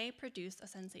reported may produce a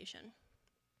sensation.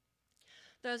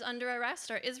 Those under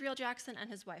arrest are Israel Jackson and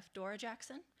his wife, Dora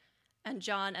Jackson, and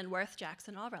John and Worth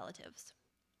Jackson, all relatives.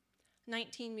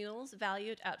 19 mules,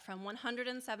 valued at from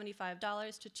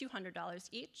 $175 to $200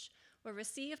 each, were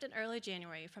received in early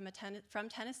January from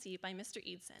Tennessee by Mr.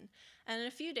 Eidson, and in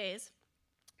a few days,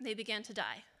 they began to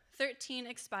die, 13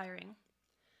 expiring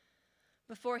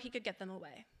before he could get them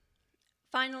away.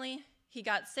 Finally, he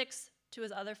got 6 to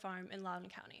his other farm in Loudoun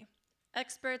County.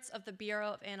 Experts of the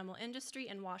Bureau of Animal Industry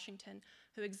in Washington,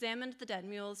 who examined the dead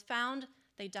mules, found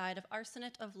they died of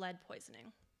arsenate of lead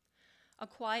poisoning. A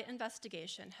quiet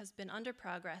investigation has been under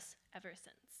progress ever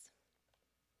since.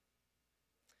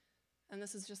 And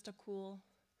this is just a cool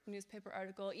newspaper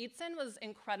article. Eidson was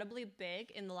incredibly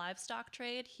big in the livestock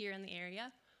trade here in the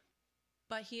area,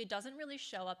 but he doesn't really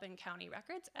show up in county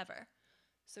records ever.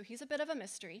 So he's a bit of a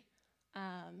mystery,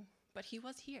 but he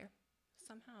was here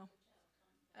somehow.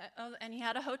 And he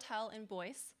had a hotel in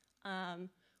Boyce,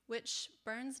 which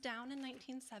burns down in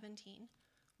 1917.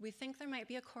 We think there might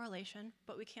be a correlation,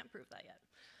 but we can't prove that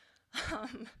yet.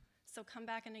 So come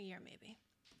back in a year, maybe.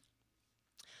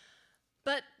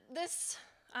 But this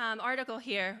article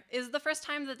here is the first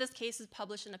time that this case is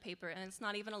published in a paper, and it's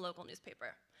not even a local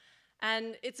newspaper.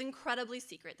 And it's incredibly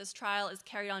secret. This trial is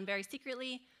carried on very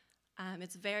secretly.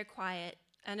 It's very quiet,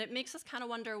 and it makes us kind of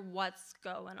wonder what's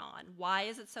going on. Why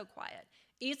is it so quiet?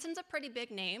 Eidson's a pretty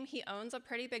big name. He owns a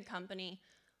pretty big company,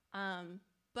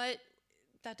 but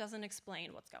that doesn't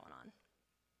explain what's going on.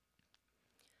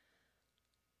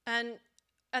 And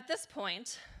at this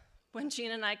point, when Jean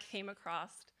and I came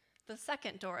across the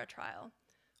second Dora trial,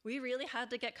 we really had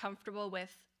to get comfortable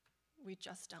with, we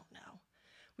just don't know.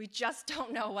 We just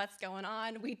don't know what's going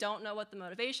on. We don't know what the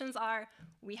motivations are.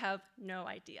 We have no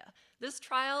idea. This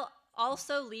trial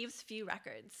also leaves few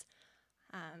records.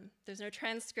 There's no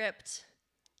transcript.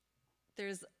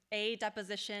 There's a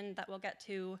deposition that we'll get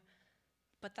to,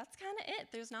 but that's kind of it.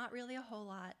 There's not really a whole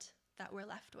lot that we're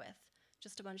left with.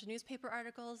 Just a bunch of newspaper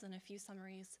articles and a few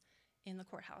summaries in the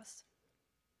courthouse.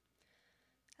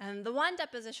 And the one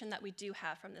deposition that we do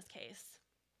have from this case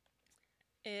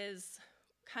is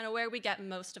kind of where we get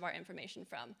most of our information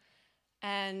from.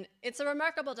 And it's a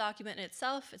remarkable document in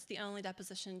itself. It's the only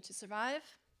deposition to survive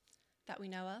that we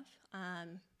know of.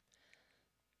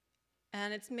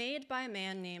 And it's made by a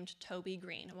man named Toby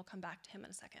Green, and we'll come back to him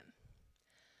in a second.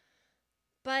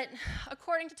 But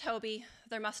according to Toby,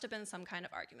 there must have been some kind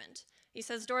of argument. He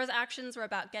says Dora's actions were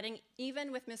about getting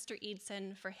even with Mr.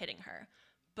 Eidson for hitting her,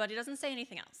 but he doesn't say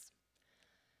anything else.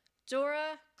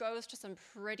 Dora goes to some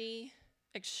pretty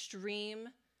extreme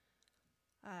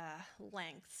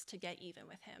lengths to get even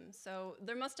with him, so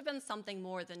there must have been something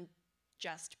more than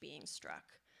just being struck.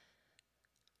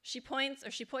 She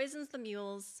poisons the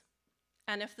mules,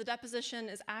 and if the deposition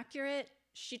is accurate,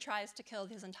 she tries to kill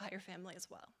his entire family as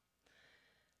well.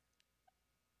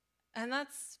 And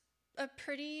that's a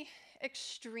pretty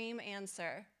extreme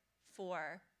answer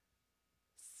for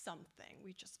something.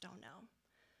 We just don't know.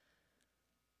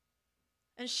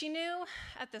 And she knew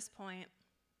at this point,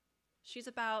 she's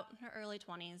about in her early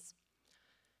 20s.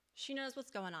 She knows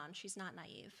what's going on. She's not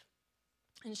naive.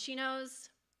 And she knows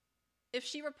if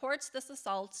she reports this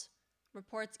assault,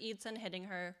 reports Eidson hitting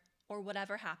her, or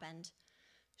whatever happened,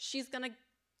 she's going to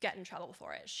get in trouble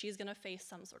for it. She's going to face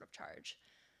some sort of charge.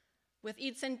 With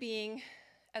Eidson being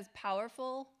as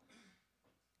powerful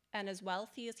and as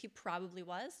wealthy as he probably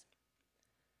was,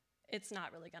 it's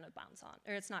not really going to bounce on,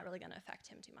 or it's not really going to affect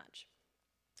him too much,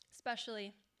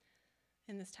 especially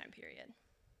in this time period.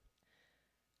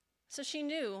 So she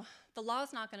knew the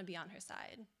law's not going to be on her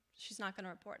side. She's not going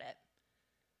to report it.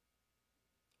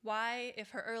 Why, if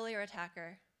her earlier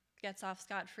attacker gets off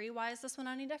scot-free, why is this one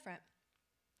any different?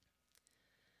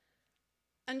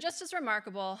 And just as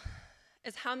remarkable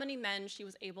is how many men she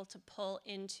was able to pull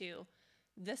into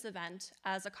this event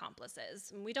as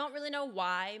accomplices. And we don't really know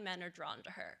why men are drawn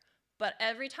to her, but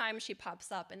every time she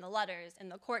pops up in the letters, in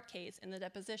the court case, in the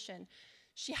deposition,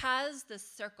 she has this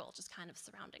circle just kind of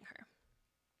surrounding her.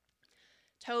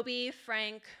 Toby,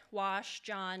 Frank, Wash,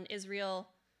 John, Israel,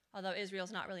 although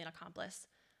Israel's not really an accomplice,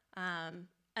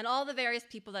 and all the various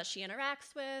people that she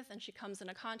interacts with and she comes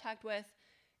into contact with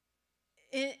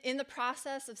in the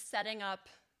process of setting up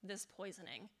this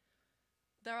poisoning.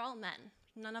 They're all men.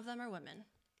 None of them are women.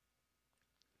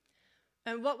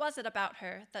 And what was it about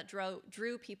her that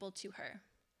drew people to her?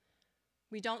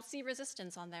 We don't see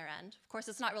resistance on their end. Of course,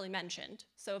 it's not really mentioned.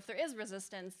 So if there is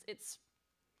resistance, it's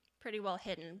pretty well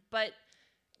hidden. But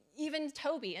Even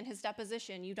Toby, in his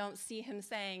deposition, you don't see him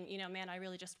saying, man, I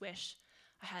really just wish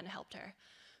I hadn't helped her.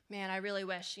 Man, I really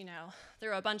wish, there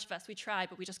were a bunch of us, we tried,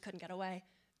 but we just couldn't get away.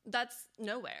 That's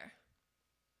nowhere.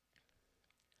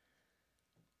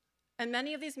 And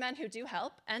many of these men who do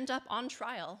help end up on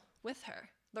trial with her.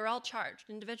 They're all charged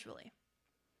individually.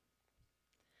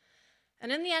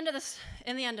 And in the end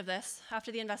of this,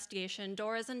 after the investigation,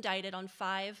 Dora is indicted on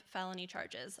 5 felony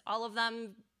charges, all of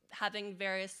them having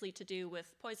variously to do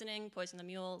with poisoning, poison the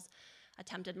mules,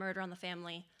 attempted murder on the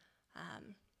family.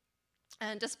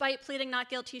 And despite pleading not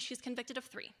guilty, she's convicted of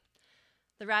 3.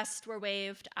 The rest were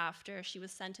waived after she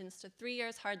was sentenced to 3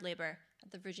 years hard labor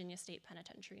at the Virginia State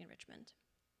Penitentiary in Richmond.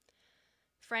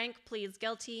 Frank pleads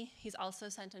guilty. He's also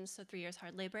sentenced to 3 years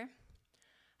hard labor.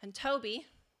 And Toby,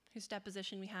 whose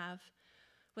deposition we have,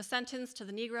 was sentenced to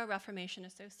the Negro Reformation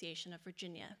Association of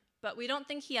Virginia. But we don't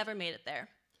think he ever made it there.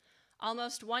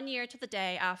 Almost 1 year to the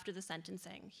day after the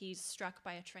sentencing, he's struck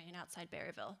by a train outside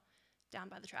Berryville, down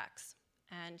by the tracks,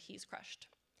 and he's crushed.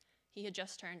 He had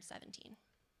just turned 17.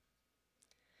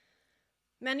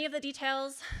 Many of the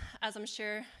details, as I'm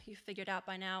sure you've figured out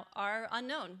by now, are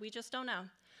unknown. We just don't know.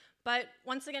 But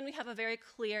once again, we have a very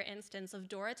clear instance of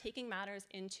Dora taking matters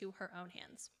into her own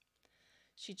hands.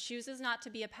 She chooses not to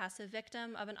be a passive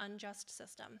victim of an unjust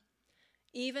system,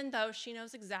 even though she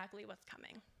knows exactly what's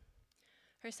coming.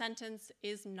 Her sentence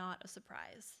is not a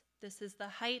surprise. This is the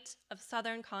height of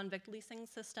Southern convict leasing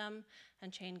system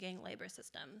and chain gang labor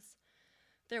systems.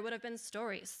 There would have been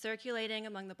stories circulating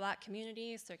among the Black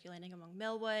community, circulating among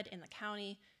Millwood, in the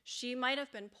county. She might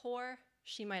have been poor,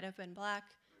 she might have been Black,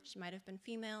 she might have been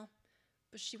female,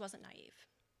 but she wasn't naive.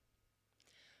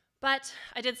 But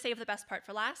I did save the best part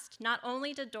for last. Not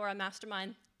only did Dora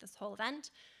mastermind this whole event,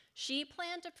 she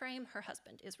planned to frame her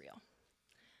husband, Israel,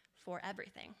 for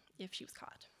everything if she was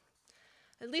caught.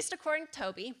 At least according to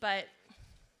Toby, but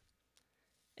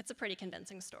it's a pretty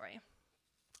convincing story.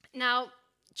 Now,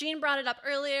 Jean brought it up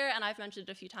earlier, and I've mentioned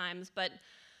it a few times, but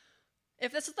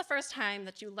if this is the first time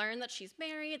that you learn that she's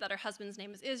married, that her husband's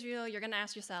name is Israel, you're gonna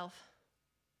ask yourself,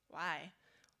 why?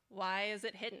 Why is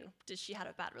it hidden? Did she have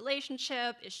a bad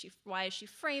relationship? Why is she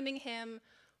framing him?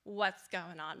 What's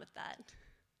going on with that?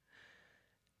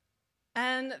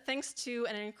 And thanks to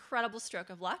an incredible stroke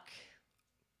of luck,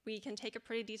 we can take a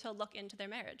pretty detailed look into their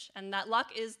marriage. And that luck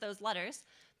is those letters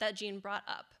that Jean brought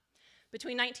up.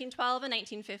 Between 1912 and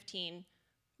 1915,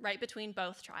 right between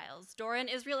both trials, Dora and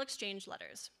Israel exchanged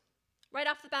letters. Right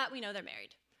off the bat, we know they're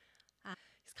married.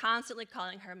 He's constantly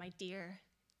calling her my dear,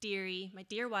 dearie, my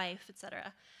dear wife,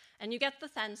 etc. And you get the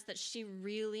sense that she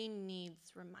really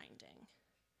needs reminding.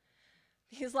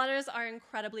 These letters are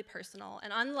incredibly personal,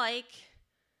 and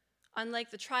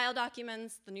unlike the trial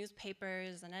documents, the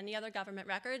newspapers, and any other government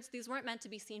records, these weren't meant to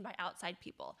be seen by outside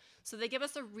people. So they give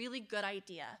us a really good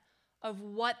idea of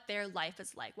what their life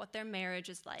is like, what their marriage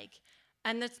is like.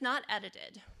 And it's not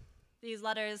edited. These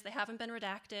letters, they haven't been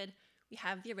redacted. We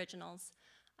have the originals.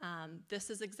 This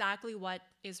is exactly what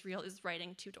Israel is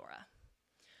writing to Dora.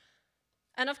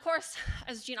 And of course,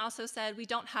 as Jean also said, we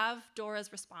don't have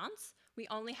Dora's response. We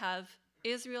only have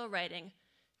Israel writing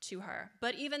to her.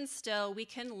 But even still, we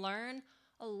can learn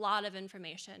a lot of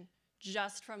information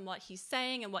just from what he's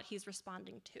saying and what he's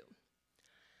responding to.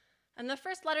 And the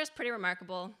first letter is pretty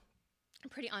unremarkable,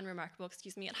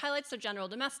 excuse me. It highlights their general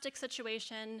domestic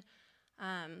situation.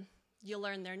 You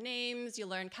learn their names, you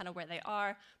learn kind of where they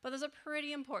are, but there's a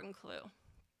pretty important clue.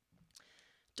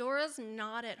 Dora's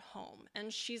not at home,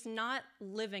 and she's not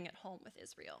living at home with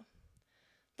Israel.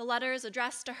 The letter is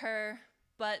addressed to her,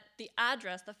 but the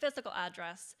address, the physical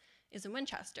address, is in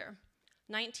Winchester,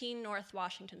 19 North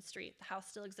Washington Street. The house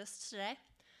still exists today,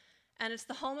 and it's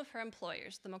the home of her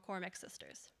employers, the McCormick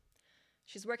sisters.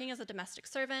 She's working as a domestic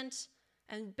servant,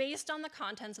 and based on the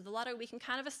contents of the letter, we can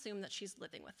kind of assume that she's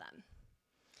living with them.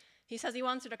 He says he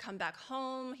wants her to come back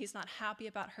home. He's not happy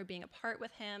about her being apart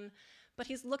with him, but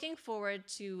he's looking forward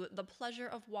to the pleasure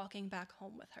of walking back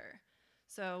home with her.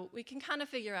 So we can kind of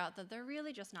figure out that they're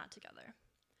really just not together.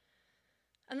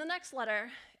 And the next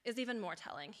letter is even more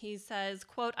telling. He says,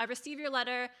 quote, "I received your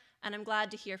letter, and I'm glad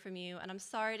to hear from you, and I'm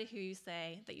sorry to hear you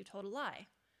say that you told a lie.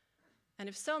 And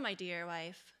if so, my dear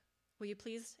wife, will you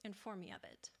please inform me of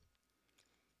it?"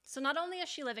 So not only is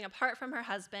she living apart from her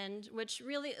husband, which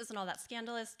really isn't all that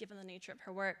scandalous given the nature of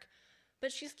her work,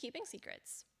 but she's keeping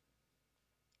secrets.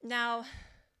 Now,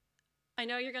 I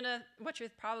know what you're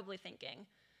probably thinking,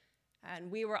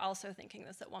 and we were also thinking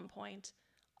this at one point.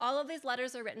 All of these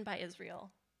letters are written by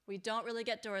Israel. We don't really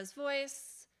get Dora's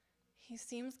voice. He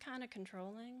seems kind of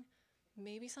controlling.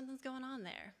 Maybe something's going on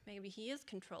there. Maybe he is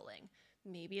controlling.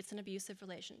 Maybe it's an abusive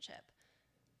relationship.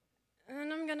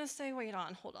 And I'm gonna say,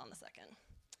 hold on a second.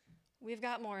 We've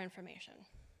got more information.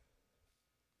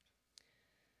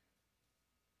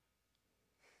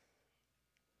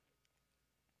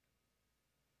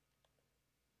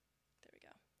 There we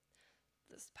go.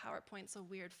 This PowerPoint's a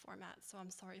weird format, so I'm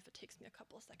sorry if it takes me a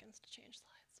couple of seconds to change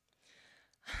slides.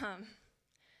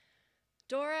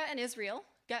 Dora and Israel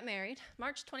got married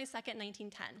March 22nd,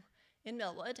 1910, in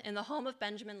Millwood, in the home of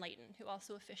Benjamin Layton, who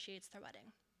also officiates their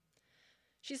wedding.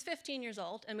 She's 15 years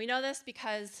old, and we know this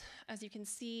because, as you can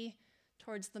see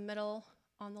towards the middle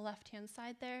on the left-hand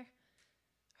side there,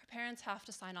 her parents have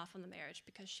to sign off on the marriage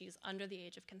because she's under the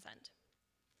age of consent.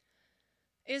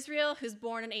 Israel, who's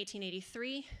born in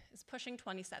 1883, is pushing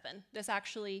 27. This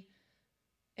actually,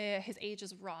 his age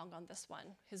is wrong on this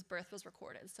one. His birth was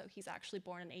recorded, so he's actually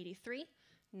born in 83,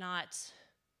 not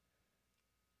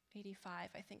 85,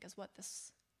 I think is what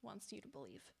this wants you to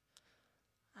believe.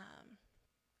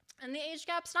 And the age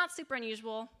gap's not super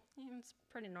unusual. It's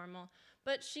pretty normal.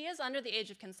 But she is under the age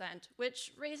of consent,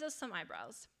 which raises some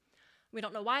eyebrows. We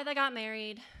don't know why they got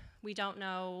married. We don't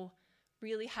know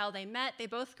really how they met. They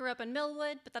both grew up in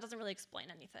Millwood, but that doesn't really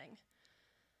explain anything.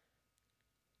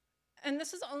 And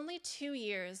this is only 2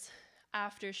 years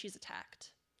after she's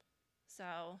attacked.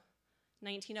 So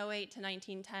 1908 to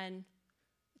 1910,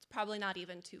 it's probably not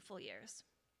even 2 full years.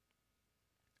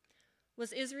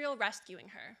 Was Israel rescuing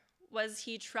her? Was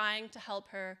he trying to help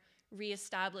her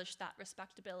reestablish that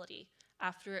respectability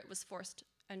after it was forced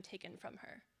and taken from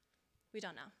her? We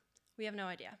don't know. We have no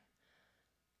idea.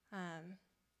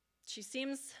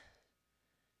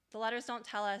 The letters don't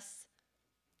tell us,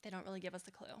 they don't really give us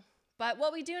a clue. But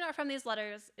what we do know from these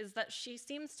letters is that she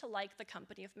seems to like the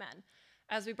company of men.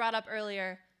 As we brought up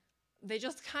earlier, they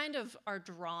just kind of are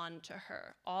drawn to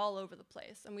her all over the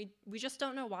place. And we just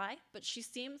don't know why, but she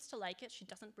seems to like it. She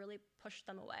doesn't really push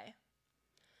them away.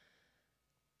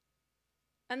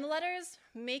 And the letters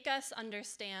make us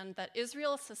understand that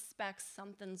Israel suspects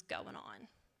something's going on.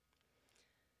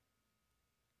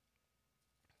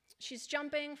 She's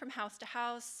jumping from house to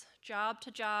house, job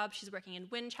to job. She's working in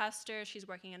Winchester, she's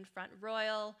working in Front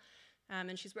Royal,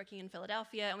 and she's working in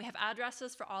Philadelphia. And we have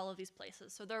addresses for all of these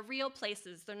places. So they're real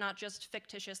places. They're not just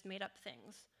fictitious, made-up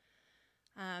things.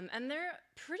 And they're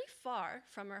pretty far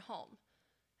from her home.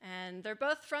 And they're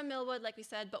both from Millwood, like we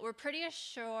said, but we're pretty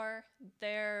sure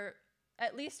they're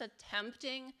at least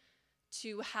attempting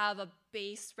to have a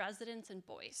base residence in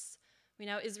Boyce. We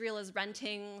know Israel is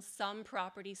renting some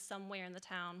property somewhere in the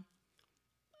town.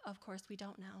 Of course, we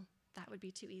don't know. That would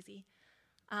be too easy.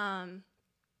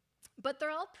 But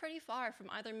they're all pretty far from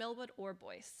either Millwood or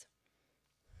Boyce.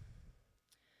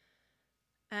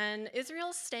 And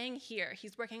Israel's staying here.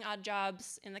 He's working odd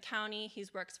jobs in the county. He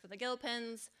works for the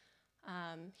Gilpins.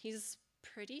 He's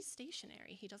pretty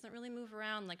stationary. He doesn't really move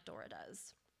around like Dora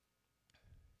does.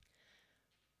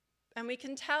 And we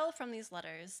can tell from these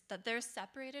letters that they're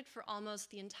separated for almost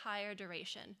the entire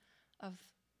duration of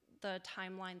the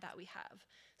timeline that we have.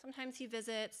 Sometimes he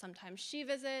visits, sometimes she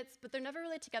visits, but they're never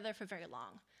really together for very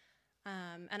long.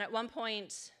 And at one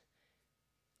point,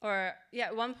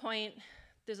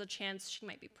 there's a chance she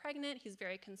might be pregnant. He's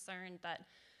very concerned that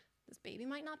this baby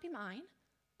might not be mine.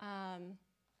 And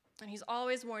he's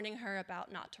always warning her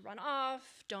about not to run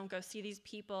off, don't go see these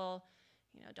people,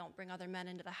 don't bring other men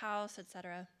into the house,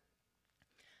 etc.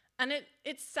 And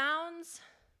it still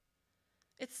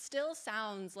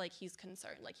sounds like he's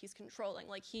concerned, like he's controlling,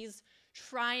 like he's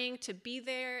trying to be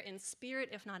there in spirit,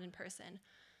 if not in person.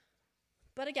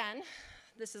 But again,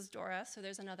 this is Dora, so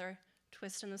there's another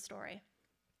twist in the story.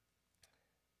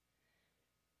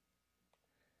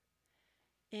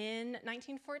 In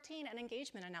 1914, an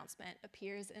engagement announcement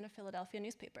appears in a Philadelphia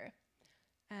newspaper,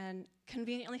 and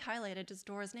conveniently highlighted is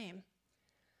Dora's name.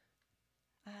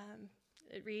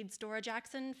 It reads, Dora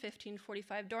Jackson,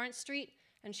 1545 Dorrance Street,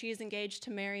 and she is engaged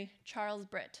to marry Charles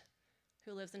Britt,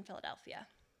 who lives in Philadelphia.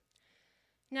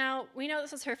 Now, we know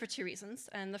this is her for 2 reasons,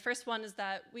 and the first one is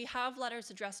that we have letters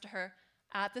addressed to her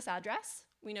at this address.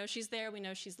 We know she's there, we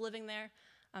know she's living there.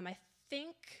 I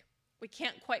think, we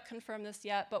can't quite confirm this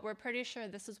yet, but we're pretty sure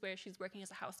this is where she's working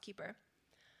as a housekeeper.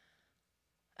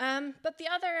 But the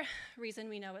other reason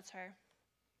we know it's her,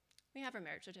 we have her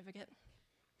marriage certificate.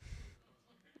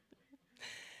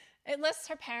 It lists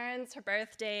her parents, her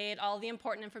birth date, all the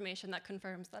important information that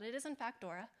confirms that it is in fact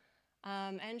Dora.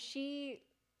 And she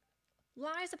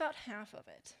lies about half of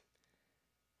it.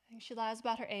 I think she lies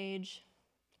about her age,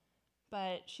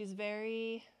 but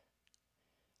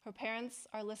her parents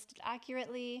are listed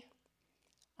accurately.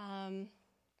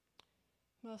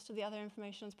 Most of the other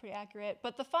information is pretty accurate,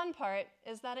 but the fun part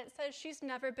is that it says she's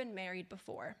never been married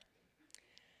before.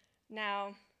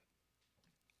 Now,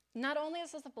 not only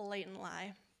is this a blatant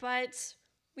lie, but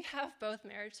we have both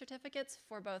marriage certificates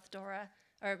for both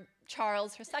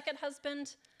Charles, her second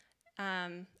husband,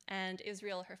 and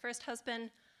Israel, her first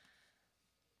husband.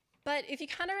 But if you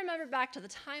kind of remember back to the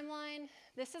timeline,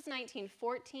 this is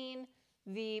 1914.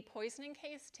 The poisoning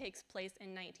case takes place in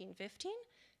 1915,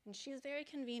 and she's very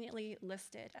conveniently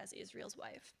listed as Israel's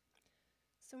wife.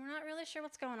 So we're not really sure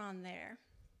what's going on there.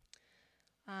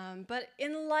 But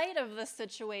in light of this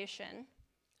situation,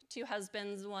 2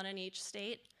 husbands, 1 in each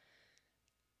state,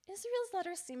 Israel's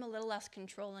letters seem a little less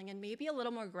controlling and maybe a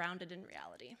little more grounded in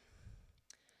reality.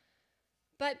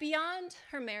 But beyond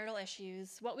her marital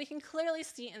issues, what we can clearly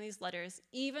see in these letters,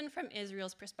 even from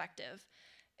Israel's perspective,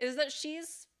 is that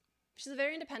she's a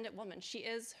very independent woman. She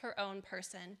is her own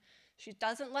person. She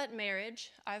doesn't let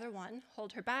marriage, either one,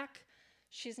 hold her back.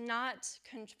 She's not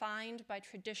confined by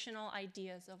traditional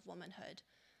ideas of womanhood.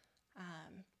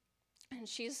 And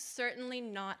she's certainly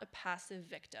not a passive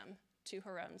victim to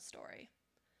her own story.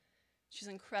 She's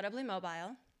incredibly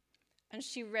mobile, and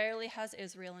she rarely has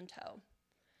Israel in tow.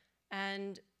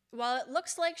 And while it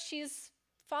looks like she's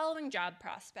following job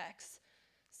prospects,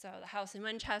 so the house in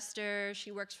Winchester,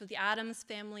 she works for the Adams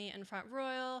family in Front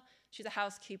Royal, she's a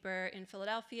housekeeper in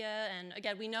Philadelphia, and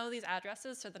again, we know these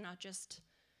addresses, so they're not just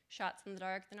shots in the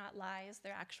dark, they're not lies,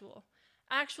 they're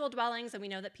actual dwellings, and we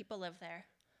know that people live there.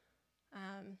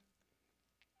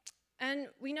 And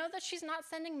we know that she's not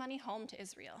sending money home to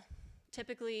Israel.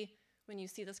 Typically, when you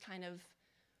see this kind of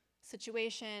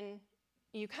situation,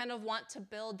 you kind of want to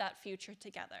build that future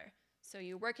together. So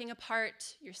you're working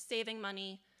apart, you're saving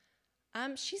money.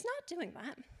 She's not doing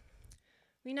that.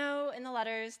 We know in the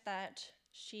letters that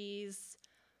she's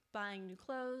buying new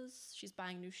clothes, she's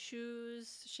buying new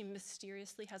shoes, she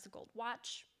mysteriously has a gold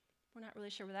watch. We're not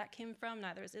really sure where that came from,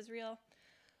 neither is Israel.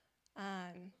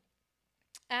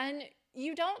 And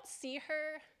you don't see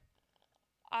her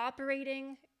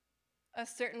operating a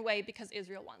certain way because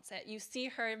Israel wants it. You see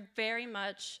her very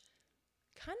much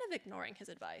kind of ignoring his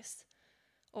advice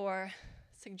or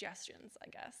suggestions, I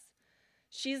guess.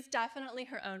 She's definitely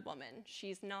her own woman.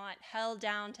 She's not held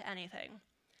down to anything.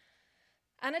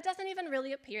 And it doesn't even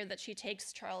really appear that she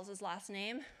takes Charles's last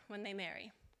name when they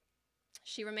marry.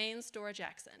 She remains Dora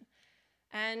Jackson.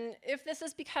 And if this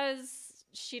is because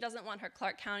she doesn't want her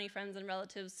Clarke County friends and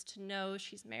relatives to know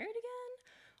she's married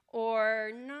again,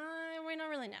 or no, we don't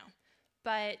really know.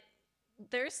 But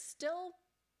there's still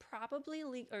probably,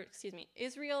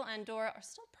 Israel and Dora are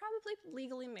still probably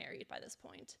legally married by this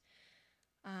point.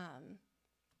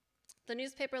 The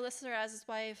newspaper lists her as his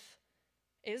wife.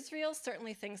 Israel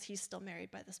certainly thinks he's still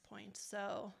married by this point,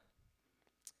 so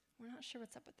we're not sure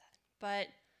what's up with that. But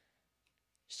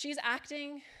she's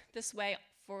acting this way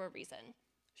for a reason.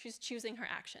 She's choosing her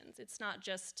actions. It's not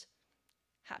just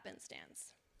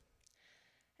happenstance.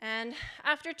 And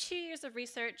after 2 years of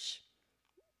research,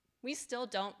 we still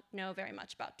don't know very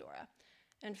much about Dora.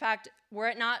 In fact, were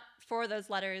it not for those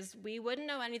letters, we wouldn't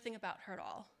know anything about her at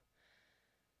all.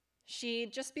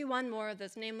 She'd just be one more of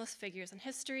those nameless figures in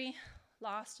history,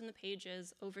 lost in the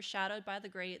pages, overshadowed by the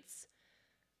greats.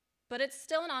 But it's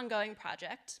still an ongoing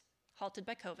project, halted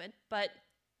by COVID, but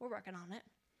we're working on it.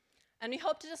 And we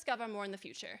hope to discover more in the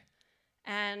future.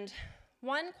 And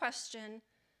one question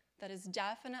that is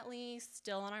definitely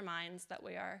still on our minds that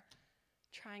we are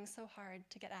trying so hard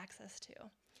to get access to.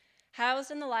 Housed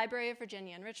in the Library of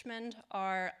Virginia in Richmond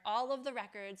are all of the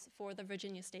records for the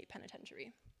Virginia State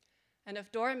Penitentiary. And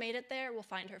if Dora made it there, we'll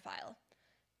find her file.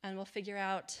 And we'll figure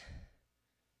out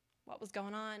what was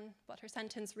going on, what her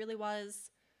sentence really was.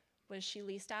 Was she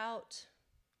leased out?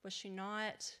 Was she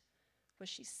not? Was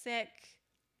she sick?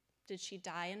 Did she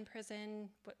die in prison?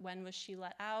 When was she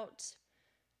let out?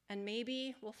 And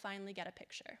maybe we'll finally get a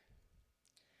picture.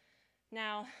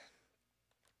 Now,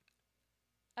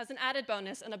 as an added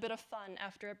bonus and a bit of fun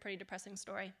after a pretty depressing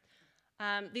story,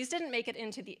 these didn't make it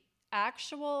into the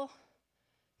actual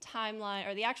timeline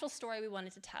or the actual story we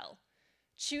wanted to tell.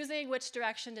 Choosing which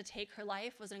direction to take her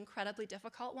life was an incredibly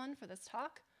difficult one for this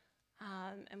talk,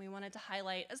 and we wanted to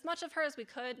highlight as much of her as we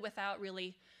could without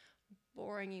really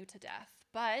boring you to death.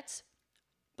 But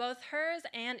both hers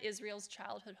and Israel's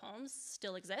childhood homes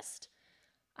still exist,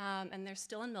 and they're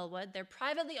still in Millwood. They're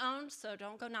privately owned, so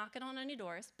don't go knocking on any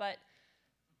doors, but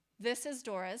this is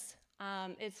Dora's.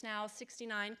 It's now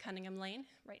 69 Cunningham Lane,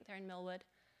 right there in Millwood,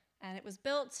 and it was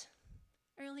built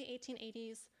early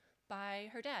 1880s by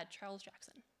her dad, Charles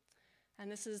Jackson.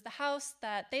 And this is the house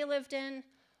that they lived in.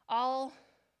 All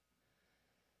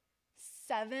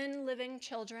 7 living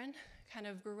children kind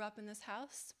of grew up in this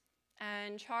house.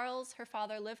 And Charles, her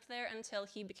father, lived there until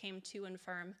he became too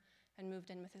infirm and moved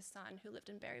in with his son, who lived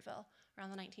in Berryville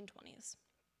around the 1920s.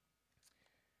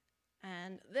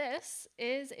 And this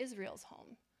is Israel's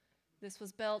home. This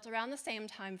was built around the same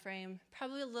time frame,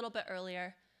 probably a little bit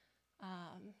earlier,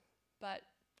 but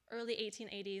early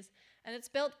 1880s. And it's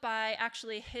built by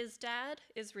actually his dad,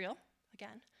 Israel,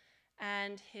 again,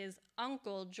 and his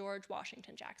uncle, George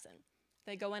Washington Jackson.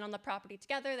 They go in on the property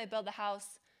together, they build the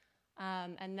house,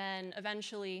 and then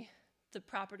eventually the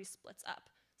property splits up.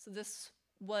 So this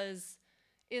was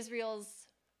Israel's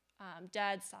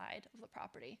dad's side of the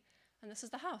property, and this is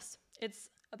the house. It's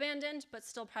abandoned, but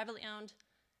still privately owned,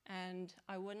 and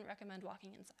I wouldn't recommend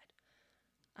walking inside.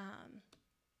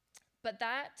 But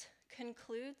that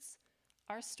concludes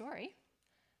our story,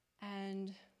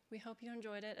 and we hope you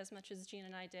enjoyed it as much as Jean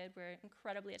and I did. We're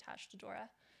incredibly attached to Dora.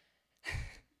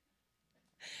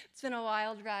 It's been a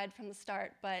wild ride from the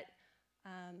start, but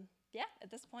yeah,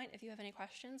 at this point, if you have any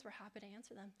questions, we're happy to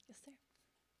answer them. Yes, sir.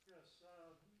 Yes,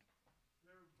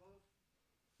 they're both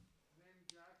named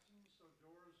Jackson, so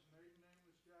Dora's maiden name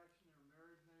was Jackson, her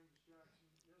married name was Jackson,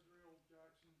 Israel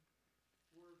Jackson.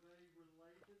 Were they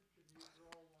related? Can you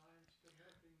draw lines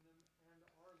connecting them? And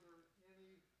are there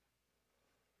any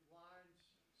lines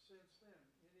since then?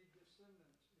 Any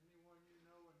descendants? Anyone you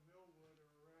know in Millwood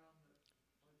or around that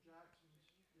are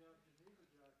Jacksons? Yeah, Geneva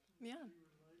Jackson. Yeah. Is she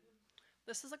related?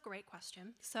 This is a great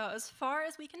question. So as far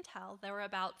as we can tell, there were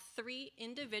about 3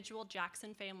 individual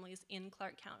Jackson families in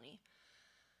Clarke County.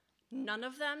 None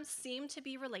of them seem to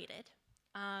be related.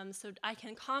 So I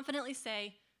can confidently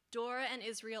say Dora and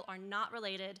Israel are not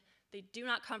related. They do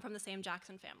not come from the same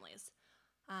Jackson families.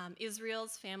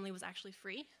 Israel's family was actually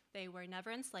free. They were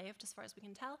never enslaved, as far as we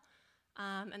can tell.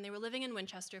 And they were living in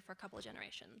Winchester for a couple of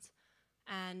generations.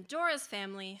 And Dora's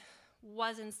family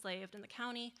was enslaved in the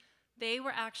county. They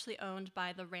were actually owned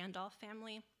by the Randolph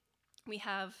family. We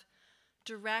have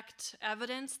direct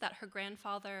evidence that her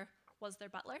grandfather was their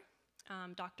butler,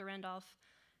 Dr. Randolph,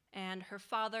 and her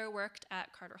father worked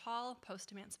at Carter Hall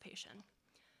post-emancipation.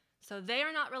 So they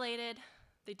are not related.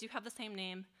 They do have the same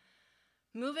name.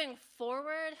 Moving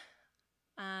forward,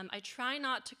 I try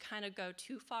not to kind of go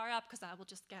too far up because I will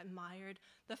just get mired.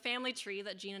 The family tree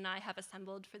that Jean and I have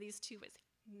assembled for these two is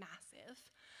massive.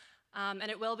 And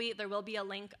there will be a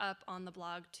link up on the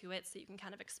blog to it so you can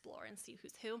kind of explore and see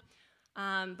who's who.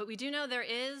 But we do know there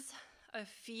is a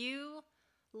few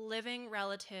living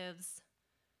relatives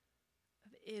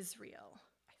of Israel,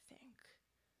 I think,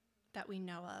 that we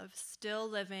know of, still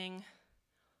living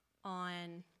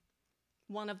on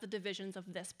one of the divisions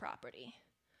of this property.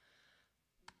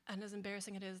 And as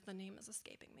embarrassing it is, the name is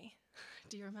escaping me.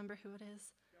 Do you remember who it is?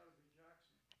 It's gotta be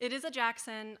Jackson. It is a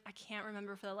Jackson. I can't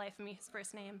remember for the life of me his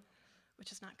first name,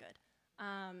 which is not good. Who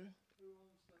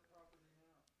owns that property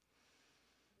now?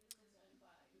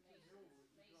 Millwood. You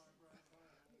drive right by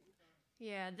it all the time.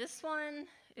 Yeah, this one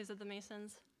is of the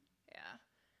Masons. Yeah.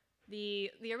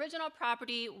 The original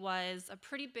property was a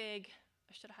pretty big,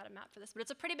 I should have had a map for this, but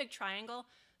it's a pretty big triangle.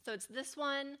 So it's this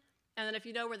one, and then if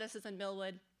you know where this is in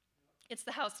Millwood, it's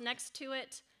the house next to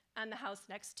it and the house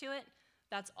next to it.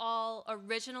 That's all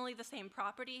originally the same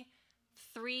property.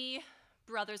 3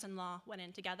 brothers-in-law went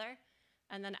in together,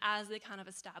 and then as they kind of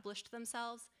established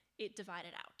themselves, it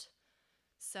divided out.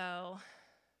 So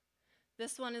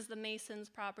this one is the Masons'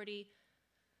 property.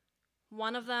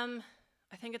 One of them,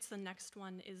 I think it's the next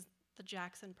one, is the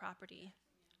Jackson property,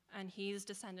 and he's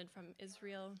descended from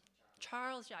Israel.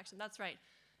 Charles Jackson, that's right.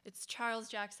 It's Charles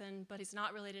Jackson, but he's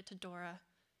not related to Dora.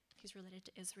 He's related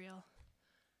to Israel.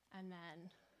 And then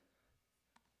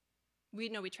we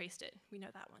know we traced it. We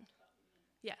know that one.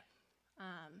 Yeah. But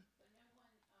no one,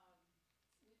 I've talked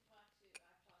to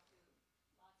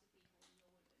lots of people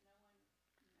in Millwood, but no one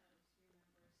remembers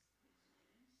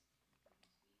these names of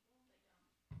these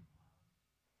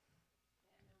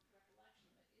people. They have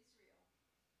no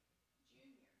recollection, but Israel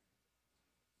Jr.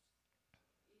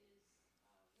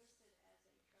 is listed as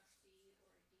a trustee or a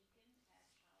deacon at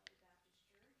Challery Baptist Church, but no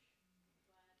one, at least the ones I've asked, cannot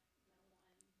recall who he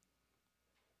is, who Dora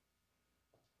was.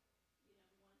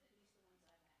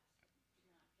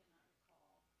 I've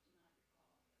talked to the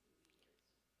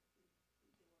Laytons,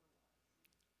 they don't remember any,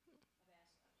 they don't have any family history. You were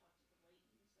asking, did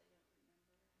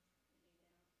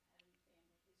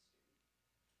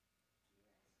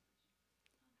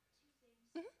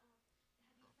you? 2 things.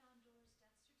 Have you found Dora's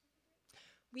death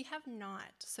certificate? We have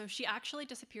not. So she actually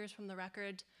disappears from the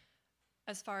record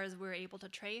as far as we're able to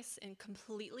trace and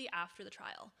completely after the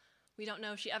trial. We don't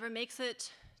know if she ever makes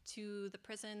it to the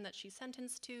prison that she's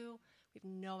sentenced to. We have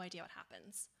no idea what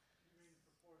happens. You mean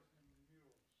for poisoning the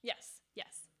mules? Yes,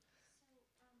 yes. So,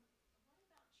 what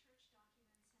about church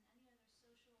documents and any other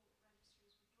social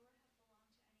registries? Would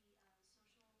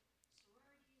Dora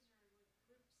have belonged to any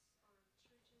social sororities or groups or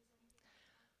churches, anything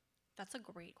like that? That's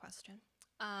a great question.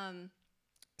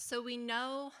 So we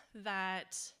know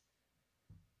that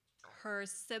her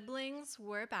siblings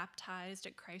were baptized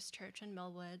at Christ Church in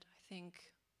Millwood. I think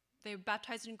they were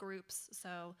baptized in groups.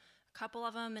 So a couple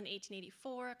of them in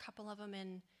 1884, a couple of them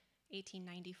in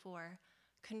 1894.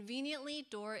 Conveniently,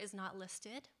 Dora is not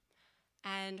listed,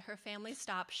 and her family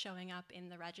stopped showing up in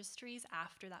the registries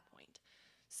after that point.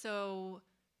 So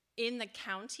in the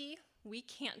county, we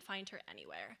can't find her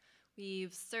anywhere.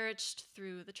 We've searched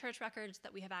through the church records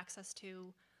that we have access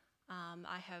to.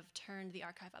 I have turned the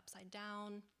archive upside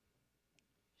down.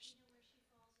 Do you know where she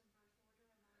falls in birth order among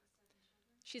the 7 children?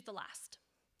 She's the last.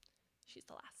 She's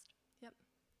the last. Yep.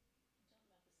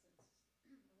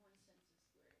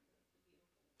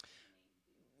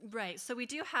 Right. So we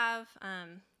do have,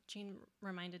 Jean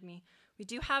reminded me, we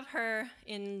do have her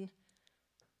in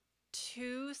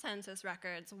 2 census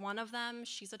records. One of them,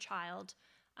 she's a child,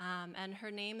 and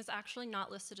her name is actually not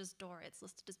listed as Dora. It's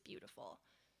listed as Beautiful.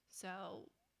 So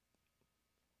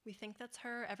we think that's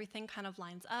her. Everything kind of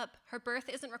lines up. Her birth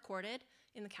isn't recorded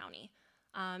in the county.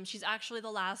 She's actually the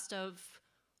last of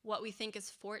what we think is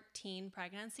 14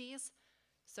 pregnancies.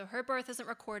 So her birth isn't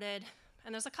recorded,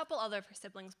 and there's a couple other of her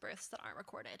siblings' births that aren't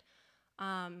recorded.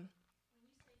 When you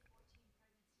say 14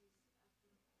 pregnancies, the mother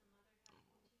had 14?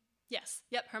 Yes,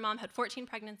 yep, her mom had 14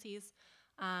 pregnancies,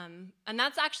 and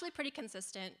that's actually pretty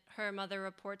consistent. Her mother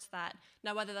reports that.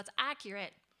 Now, whether that's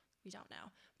accurate, we don't know,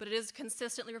 but it is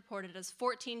consistently reported as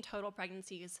 14 total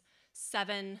pregnancies,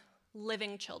 7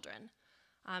 living children.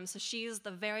 So she's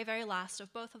the very, very last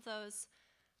of both of those.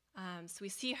 So we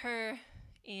see her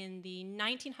in the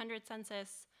 1900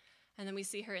 census, and then we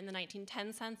see her in the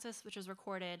 1910 census, which was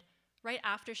recorded right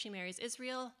after she marries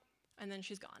Israel, and then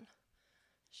she's gone.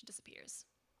 She disappears.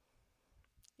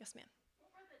 Yes, ma'am.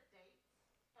 What were the dates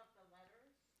of the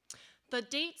letters? The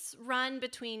dates run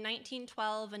between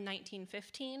 1912 and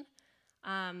 1915.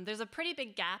 There's a pretty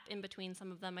big gap in between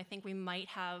some of them. I think we might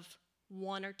have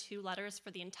 1 or 2 letters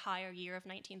for the entire year of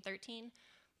 1913,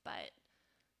 but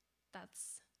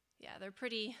that's, yeah, they're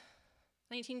pretty.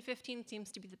 1915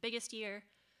 seems to be the biggest year.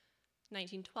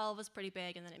 1912 is pretty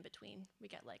big, and then in between, we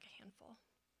get like a handful.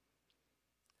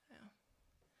 So.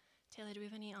 Taylor, do we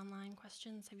have any online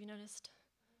questions? Have you noticed?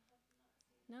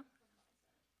 No?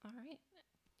 All right.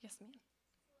 Yes, ma'am. So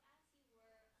as you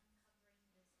were uncovering this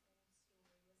old story,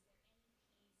 was there any piece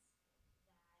that you were most shocked or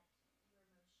excited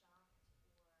to know, even though it is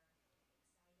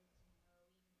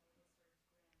sort of grim,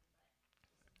 but just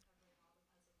uncovering all the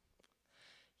puzzle pieces?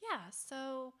 Yeah,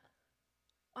 so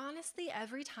honestly,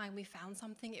 every time we found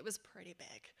something, it was pretty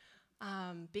big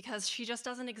because she just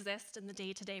doesn't exist in the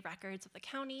day-to-day records of the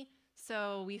county.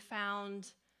 So I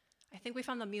think we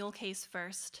found the mule case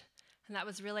first, and that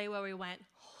was really where we went,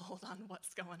 hold on,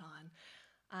 what's going on?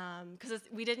 Because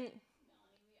we didn't...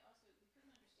 Melanie, we couldn't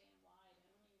understand why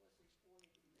Emily was reported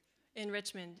In in Richmond.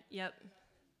 Richmond, yep. It was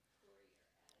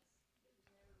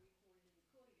never reported in the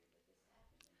Courier that this happened, and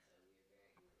so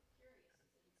we were curious, and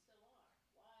still are.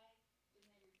 Why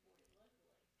didn't they report it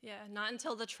locally? Yeah, not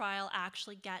until the trial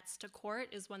actually gets to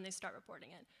court is when they start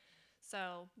reporting it.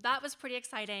 So that was pretty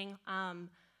exciting. And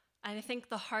I think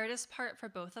the hardest part for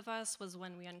both of us was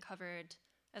when we uncovered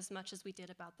as much as we did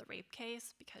about the rape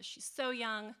case, because she's so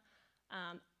young.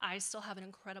 I still have an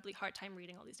incredibly hard time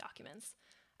reading all these documents.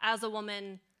 As a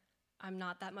woman, I'm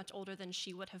not that much older than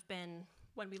she would have been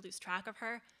when we lose track of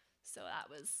her. So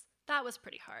that was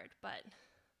pretty hard, but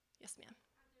yes, ma'am. Are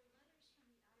there letters from the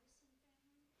Addison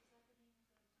family? Is that the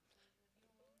name of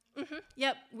the mule owner?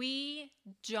 Yep, we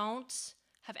don't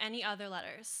have any other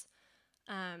letters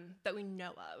that we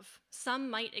know of. Some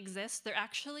might exist. They're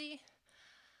actually,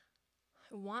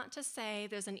 I want to say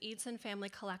there's an Eidson family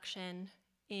collection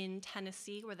in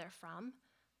Tennessee where they're from.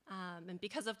 And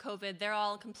because of COVID, they're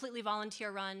all completely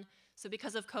volunteer run. So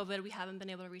because of COVID, we haven't been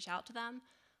able to reach out to them.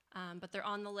 But they're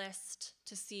on the list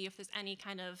to see if there's any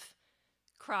kind of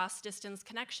cross-distance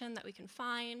connection that we can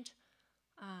find.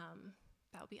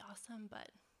 That would be awesome, but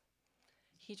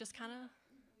he just kind of...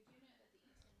 We do know that the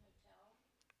Easton Hotel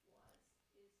was where the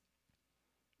Baptist Church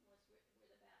is today, is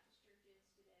where that hotel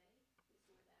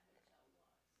was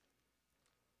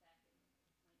back in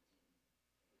 1914.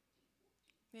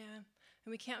 Yeah,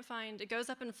 and we can't find, it goes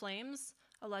up in flames,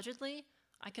 allegedly.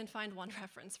 I can find one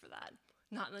reference for that.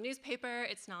 Not in the newspaper,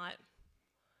 it's not,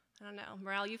 I don't know.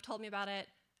 Morale, you've told me about it,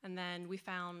 and then we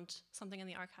found something in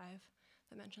the archive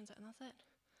that mentions it, and that's it.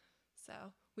 So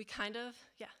we kind of,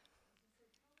 yeah. So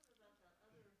tell us about that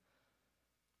other elusive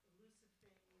thing you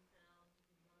found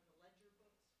in one of the ledger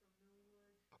books from Millwood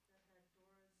that had Dora's name.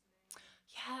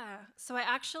 Yeah, so I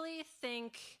actually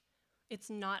think it's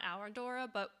not our Dora,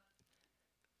 but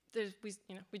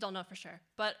we don't know for sure.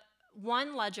 But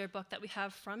one ledger book that we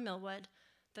have from Millwood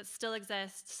that still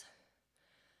exists,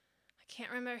 I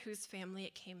can't remember whose family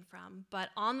it came from, but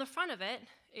on the front of it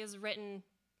is written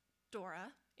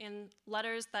Dora in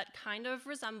letters that kind of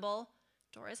resemble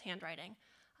Dora's handwriting.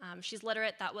 She's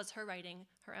literate, that was her writing,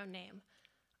 her own name.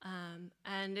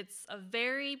 And it's a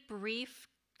very brief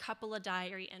couple of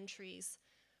diary entries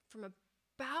from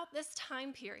about this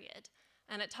time period.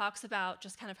 And it talks about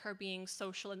just kind of her being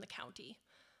social in the county.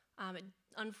 It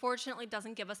unfortunately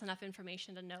doesn't give us enough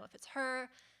information to know if it's her,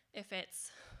 if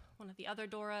it's one of the other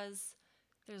Doras.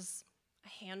 There's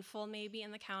a handful maybe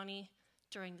in the county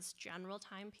during this general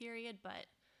time period, but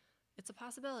it's a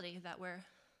possibility that we're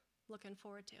looking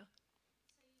forward to. So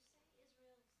you say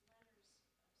Israel's letters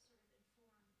sort of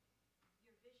inform your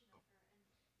vision of her,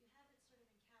 and you have it sort of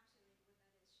encapsulated what that is.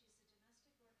 She's a domestic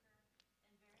worker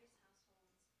in various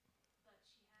households, but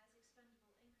she has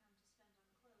expendable income to spend on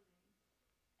clothing,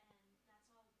 and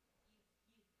that's all you've presented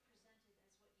as what you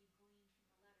gleaned from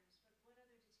the letters. But what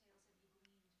other details have you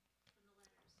gleaned from the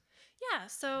letters? Yeah,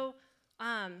 so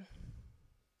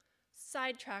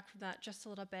sidetrack from that just a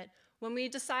little bit. When we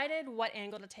decided what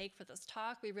angle to take for this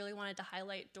talk, we really wanted to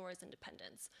highlight Dora's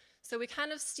independence. So we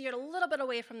kind of steered a little bit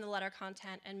away from the letter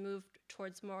content and moved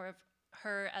towards more of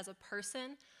her as a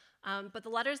person. But the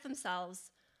letters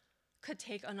themselves could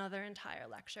take another entire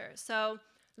lecture. So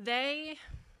they're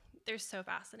so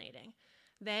fascinating.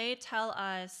 They tell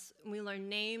us, we learn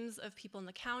names of people in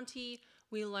the county,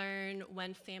 we learn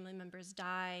when family members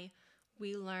die,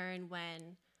 we learn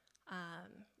when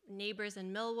neighbors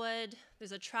in Millwood,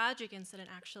 there's a tragic incident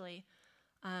actually,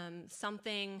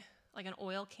 something like an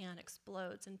oil can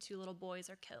explodes and 2 little boys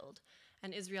are killed.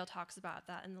 And Israel talks about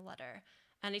that in the letter.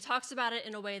 And he talks about it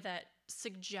in a way that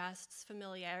suggests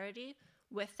familiarity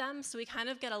with them. So we kind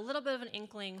of get a little bit of an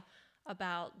inkling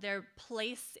about their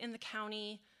place in the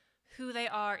county, who they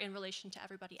are in relation to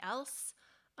everybody else.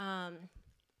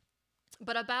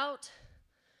 But about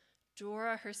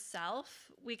Dora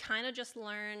herself, we kind of just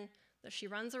learn that she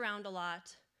runs around a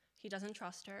lot, he doesn't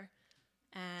trust her,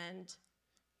 and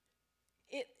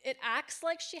it acts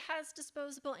like she has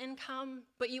disposable income,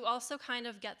 but you also kind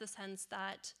of get the sense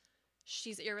that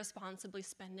she's irresponsibly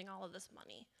spending all of this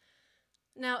money.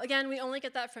 Now, again, we only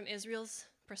get that from Israel's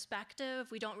perspective.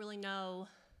 We don't really know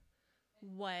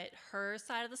what her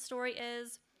side of the story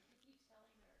is. He keeps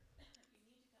telling her, you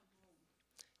need to come home.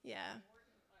 Yeah. You work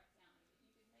in Clarke County, but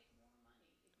you could make more money if you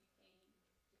came to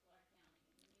Clarke County.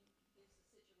 And then he gives the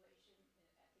situation at the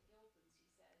Gilpins. He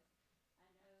says,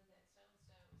 I know that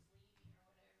so-and-so is leaving or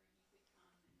whatever, and you could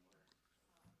come and work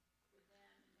for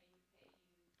them, and they would pay you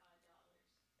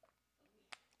 $5 a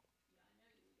week.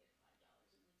 Yeah, I know you would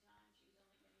get $5.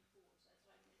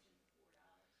 In the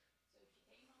time, she was only getting 4, so that's why I mentioned the $4. So if she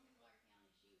came home to Clarke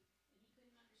County, and he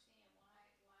couldn't understand why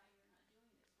you're not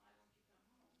doing this. Why won't you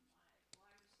come home?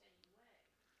 Why are you staying away?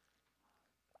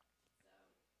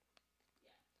 So,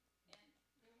 yeah. And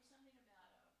there was something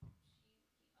about a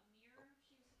mirror.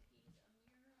 He was a mirror. Was it a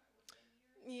mirror?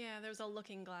 Yeah, there was a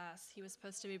looking glass. He was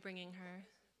supposed to be bringing her.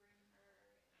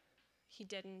 He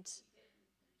didn't. And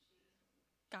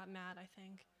she Got mad, I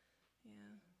think. Yeah.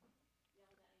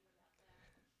 yelled at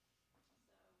him about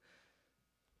that.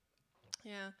 So,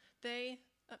 Yeah.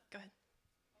 Go ahead.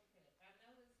 Okay, I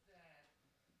noticed that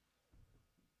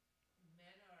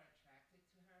men are attracted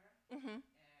to her, Mm-hmm. and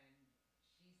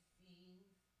she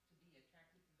seems to be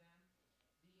attracted to them.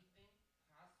 Do you think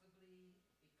possibly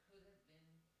it could have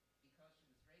been because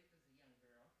she was raped as a young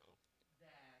girl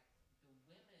that the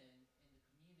women in the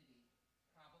community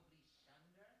probably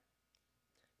shunned her?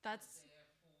 That's,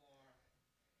 Therefore,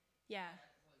 yeah.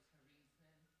 that was her reason.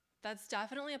 That's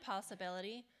definitely a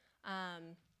possibility.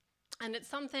 And it's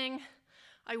something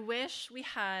I wish we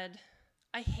had.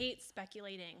 I hate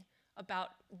speculating about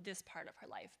this part of her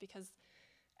life because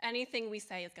anything we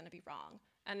say is going to be wrong,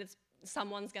 and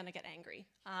someone's going to get angry,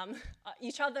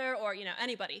 each other or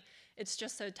anybody. It's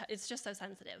just so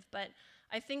sensitive. But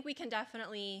I think we can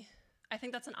definitely. I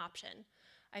think that's an option.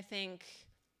 I think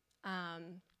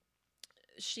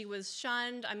she was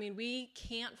shunned. I mean, we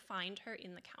can't find her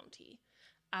in the county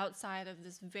outside of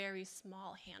this very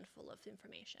small handful of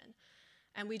information.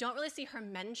 And we don't really see her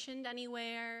mentioned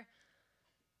anywhere.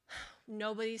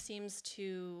 Nobody seems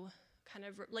to kind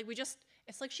of,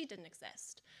 it's like she didn't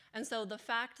exist. And so the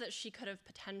fact that she could have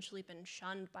potentially been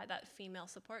shunned by that female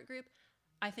support group,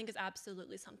 I think is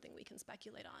absolutely something we can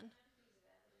speculate on.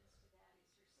 one piece of evidence to that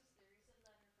is her sister. There is a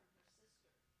letter from her sister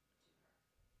to her,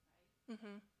 right?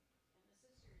 Mm-hmm. And the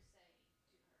sister is saying to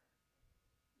her,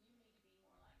 you need to be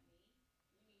more like me.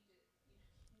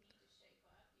 You need to shape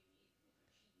up.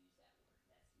 She used that word.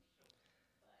 That's me.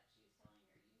 But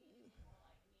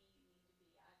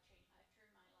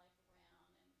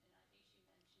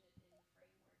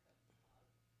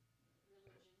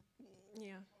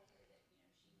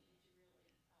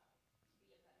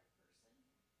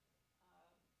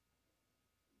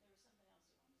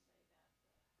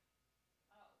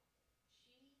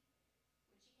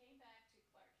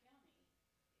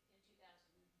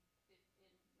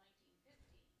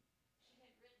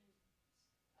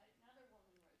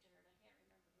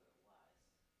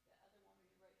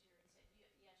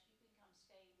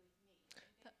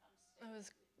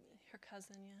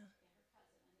cousin, yeah. Yeah,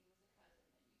 her cousin, I think it was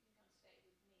a cousin, that you can come stay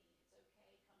with me, it's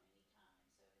okay, come anytime.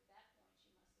 So at that point,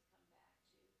 she must have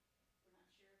come back to, we're not sure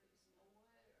if it was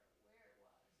Millwood or where it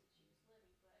was that she was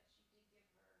living, but she did give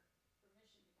her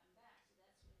permission to come back, so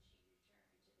that's when she returned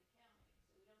to the county.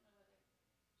 So we don't know whether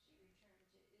she returned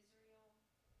to Israel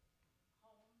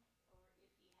home, or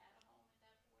if he had a home at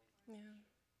that point, we're Yeah.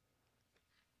 not sure.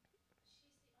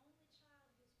 She's the only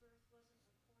child whose birth wasn't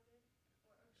recorded,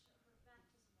 or her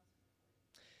baptism wasn't recorded.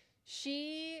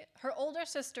 Her older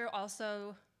sister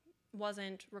also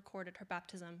wasn't recorded, her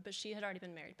baptism, but she had already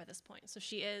been married by this point. So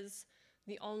she is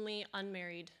the only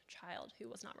unmarried child who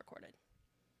was not recorded.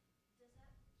 Does that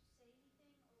say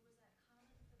anything, or was that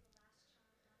common for the last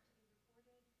child not to be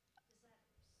recorded? Does that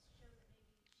show that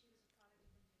maybe she was a product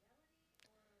of infidelity, or?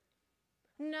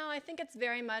 No, I think it's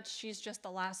very much she's just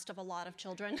the last of a lot of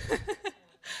children.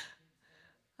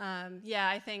 Yeah,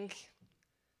 I think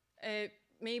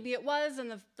maybe it was, and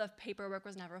the paperwork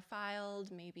was never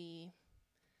filed. Maybe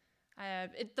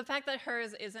the fact that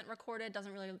hers isn't recorded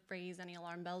doesn't really raise any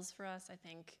alarm bells for us. I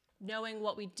think knowing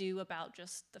what we do about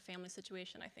just the family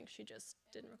situation, I think she just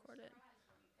didn't record it. Surprised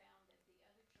when we found that the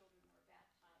other children were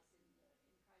baptized in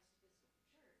Christ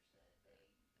Episcopal Church,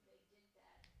 that they did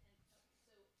that. And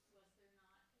so was there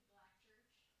not a black church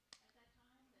at that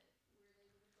time that where they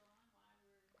would have gone? Why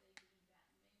were they being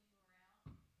baptized? Maybe you were out. Do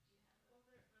you have a Well,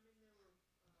 there, I mean, there were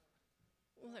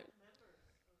Well, black members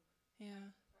of,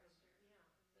 yeah. Christ Church?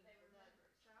 yeah, I So mean, they were that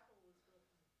members. chapel was built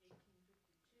in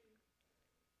 1852,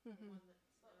 Mhm. the one that's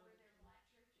But now were in there Ken- black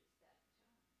churches at the time?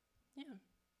 Yeah. in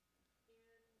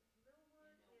Millwood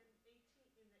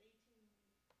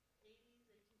in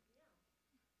the 1880s, yeah.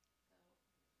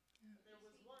 So There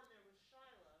was one, there was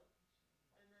Shiloh,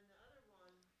 and then the other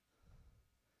one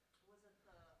was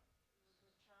at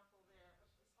the chapel there,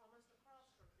 almost across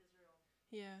from Israel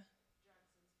Yeah. Jackson's place.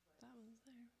 That one's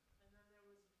there. And then there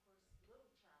was, of course,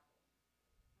 Little Chapel right.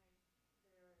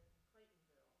 there in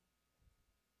Claytonville.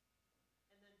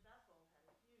 And then Bethel had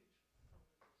a huge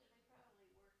So congregation. they probably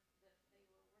worked. They were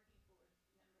working for members of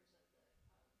Christ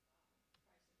Episcopal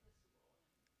and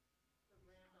The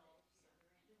Randolphs. Yeah,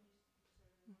 the Randolphs. Didn't you say they were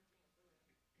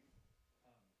working at the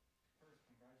Randolphs? First,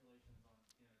 congratulations on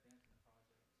advancing the project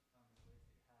in the ways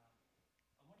that you have.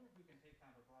 I wonder if we can take kind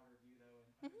of a broader view though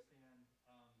and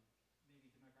understand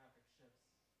maybe demographic shifts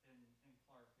in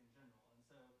Clarke in general. And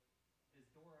so, is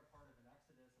Dora part of an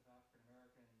exodus of African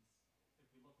Americans? If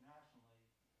we look nationally,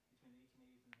 between the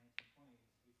 1880s and the 1920s,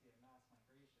 we see a mass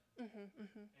migration.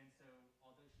 And so,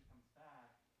 although she comes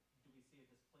back, do we see a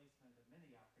displacement of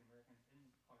many African Americans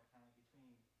in Clarke County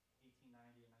between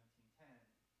 1890 and 1910?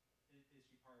 Is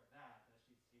she part of that? That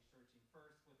she's searching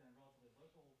first within a relatively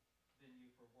local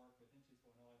venue for work, but then she's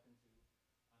going all up into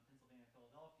Pennsylvania,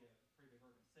 Philadelphia, pretty big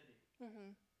urban city.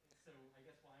 So I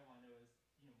guess what I want to know is,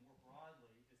 more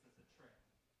broadly, is this a trend?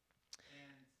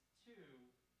 And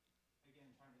two,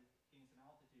 again, trying to gain some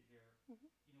altitude here,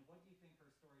 what do you think her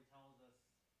story tells us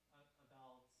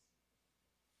about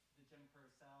the Jim Crow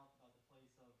South, about the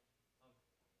place of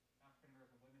African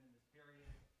American women in this period?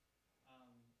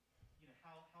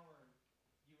 How are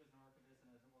you as an archivist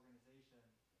and as an organization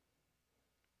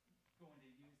going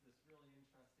to use this really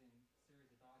interesting series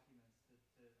of documents to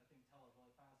I think, tell a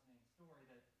really fascinating story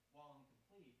that, while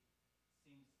incomplete,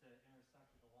 seems to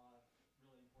intersect with a lot of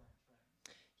really important trends?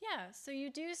 Yeah, so you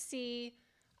do see,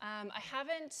 I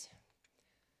haven't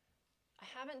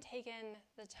taken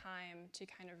the time to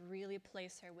kind of really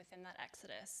place her within that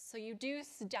exodus. So you do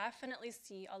definitely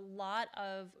see a lot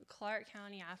of Clarke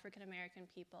County African American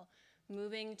people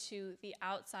moving to the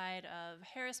outside of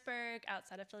Harrisburg,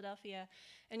 outside of Philadelphia,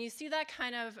 and you see that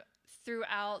kind of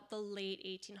throughout the late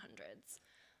 1800s,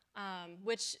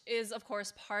 which is, of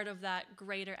course, part of that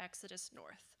greater exodus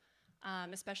north,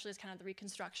 especially as kind of the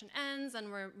Reconstruction ends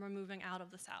and we're moving out of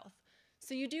the South.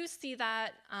 So you do see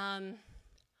that, and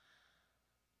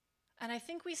I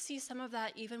think we see some of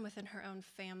that even within her own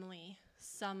family.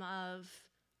 Some of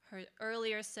her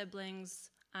earlier siblings,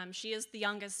 she is the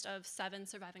youngest of 7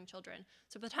 surviving children.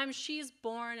 So by the time she's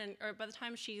born, or by the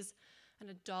time she's an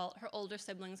adult, her older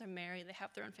siblings are married, they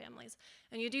have their own families.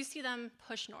 And you do see them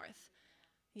push north.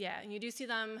 Yeah, and you do see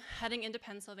them heading into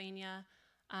Pennsylvania.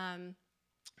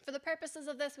 For the purposes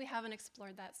of this, we haven't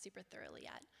explored that super thoroughly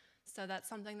yet. So that's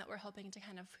something that we're hoping to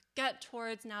kind of get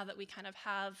towards now that we kind of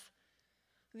have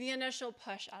the initial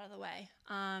push out of the way.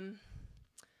 And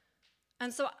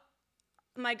so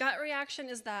my gut reaction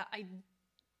is that I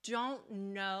don't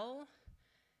know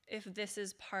if this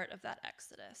is part of that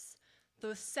exodus.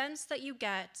 The sense that you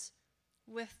get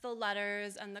with the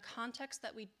letters and the context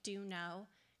that we do know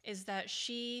is that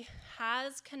she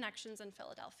has connections in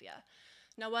Philadelphia.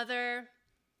 Now, whether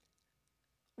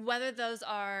those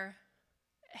are,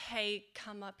 hey,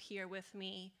 come up here with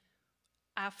me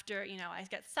after, I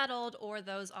get settled, or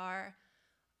those are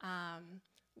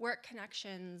work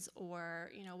connections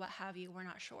or, what have you, we're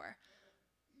not sure. The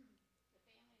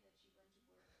family that she went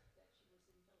to work, that she was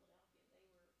in Philadelphia, they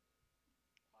were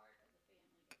part of the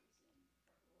family that was in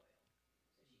Port Royal.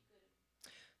 So she could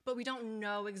have. But we don't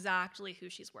know exactly who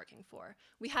she's working for.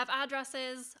 We have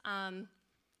addresses.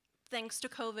 Thanks to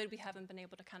COVID, we haven't been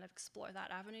able to kind of explore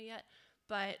that avenue yet.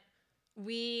 But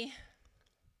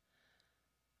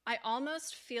I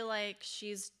almost feel like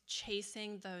she's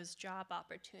chasing those job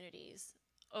opportunities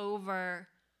over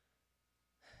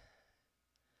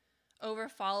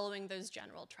following those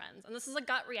general trends. And this is a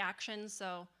gut reaction,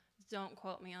 so don't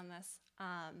quote me on this.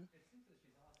 It seems that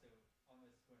she's also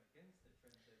almost going against the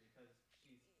trend, though, because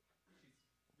she's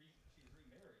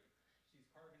remarried. She's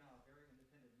carving out a very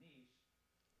independent niche,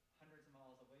 hundreds of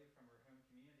miles away from her home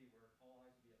community, where all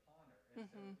eyes would be upon her. And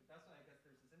so that's why I guess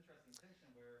there's this interesting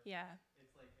tension where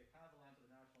it's like it kind of aligns with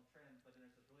the national trend, but then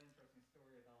there's this really interesting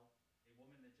story about a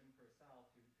woman in the Jim Crow South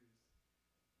who's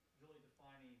really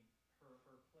defining her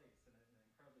place in an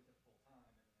incredibly difficult time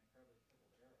and an incredibly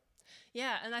difficult era.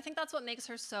 Yeah, and I think that's what makes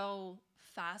her so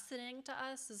fascinating to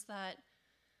us, is that,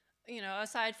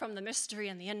 aside from the mystery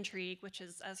and the intrigue, which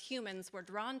is, as humans, we're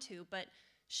drawn to, but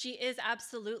she is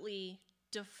absolutely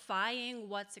defying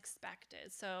what's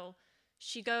expected. So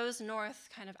she goes north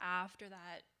kind of after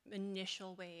that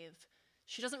initial wave.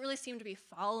 She doesn't really seem to be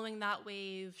following that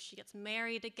wave. She gets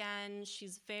married again.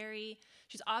 She's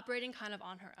operating kind of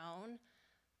on her own.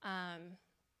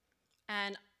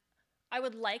 And I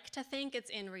would like to think it's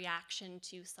in reaction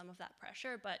to some of that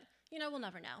pressure, but we'll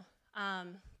never know.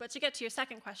 But to get to your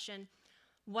second question,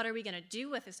 what are we going to do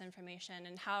with this information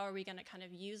and how are we going to kind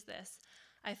of use this?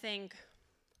 I think,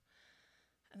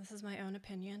 and this is my own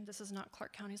opinion, this is not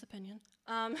Clarke County's opinion,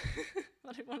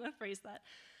 but I want to phrase that.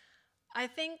 I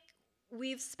think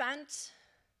we've spent,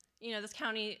 this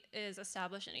county is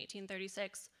established in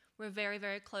 1836. We're very,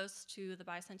 very close to the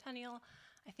bicentennial.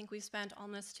 I think we've spent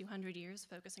almost 200 years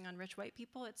focusing on rich white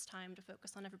people. It's time to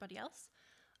focus on everybody else.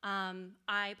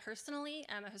 I personally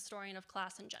am a historian of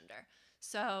class and gender.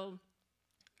 So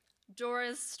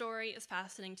Dora's story is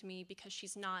fascinating to me because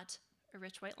she's not a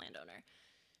rich white landowner.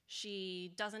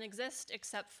 She doesn't exist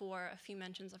except for a few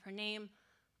mentions of her name.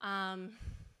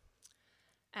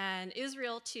 And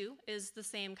Israel, too, is the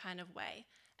same kind of way.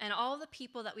 And all the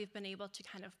people that we've been able to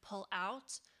kind of pull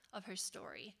out of her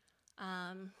story.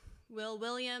 Will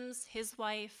Williams, his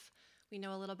wife, we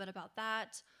know a little bit about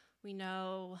that. We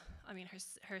know,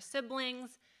 her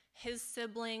siblings, his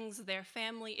siblings, their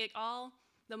family,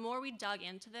 the more we dug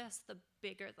into this, the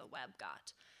bigger the web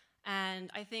got. And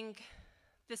I think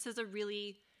this is a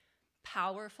really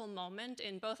powerful moment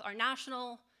in both our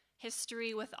national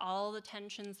history with all the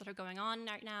tensions that are going on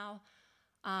right now,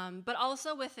 but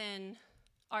also within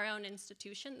our own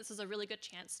institution. This is a really good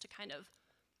chance to kind of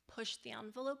push the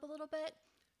envelope a little bit,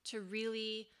 to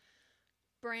really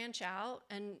branch out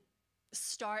and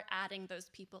start adding those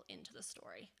people into the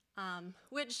story,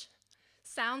 which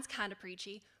sounds kind of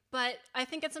preachy, but I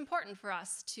think it's important for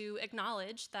us to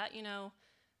acknowledge that,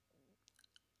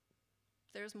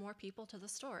 there's more people to the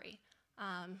story.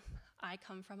 I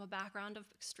come from a background of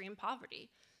extreme poverty,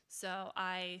 so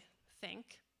I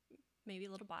think, maybe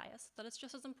a little biased, that it's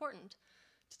just as important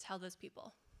to tell those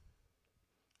people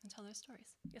and tell their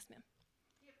stories. Yes, ma'am.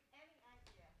 Do you have any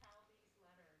idea how these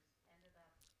letters ended up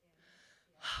in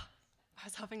the archives? I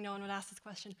was hoping no one would ask this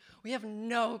question. We have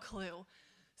no clue.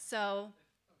 So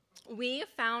we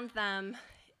found them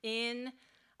in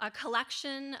a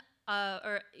collection,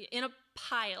 or in a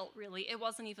pile, really. It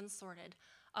wasn't even sorted.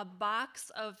 A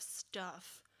box of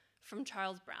stuff from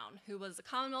Charles Brown, who was a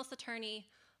Commonwealth attorney,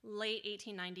 late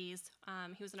 1890s.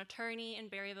 He was an attorney in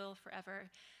Berryville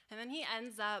forever. And then he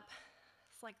ends up,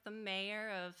 it's like the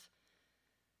mayor of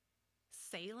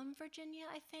Salem, Virginia,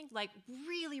 I think. Like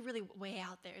really, really way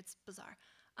out there. It's bizarre.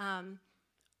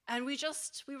 And we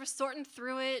were sorting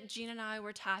through it. Jean and I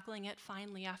were tackling it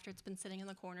finally after it's been sitting in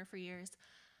the corner for years.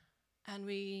 And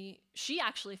she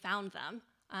actually found them.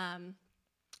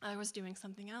 I was doing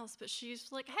something else, but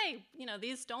she's like, hey,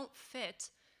 these don't fit.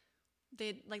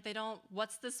 They don't,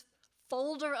 what's this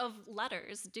folder of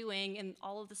letters doing in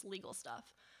all of this legal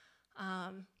stuff?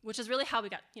 Which is really how we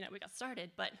got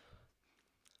started, but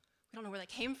we don't know where they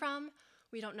came from.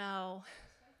 We don't know.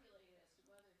 Speculated as to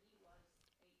whether he was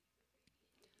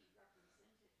if he represented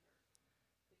her,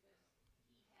 because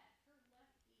he had these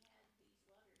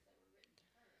letters that were written to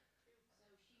her. So she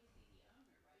would be the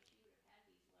owner, right? She would have had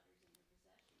these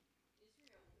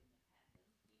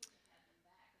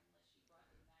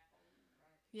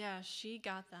Yeah, she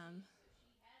got them. So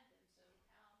she had them,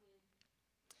 so how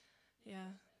did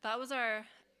Yeah, that was our.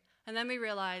 And then we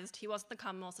realized he wasn't the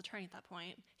Commonwealth's attorney at that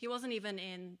point. He wasn't even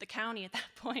in the county at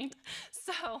that point.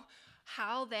 So,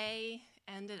 how they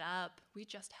ended up, we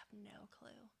just have no clue.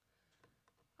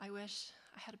 I wish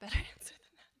I had a better answer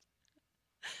than that.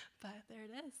 But there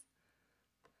it is.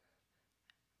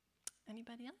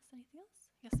 Anybody else? Anything else?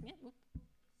 Yes, ma'am. Oop. You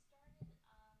started saying things about the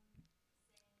fire, the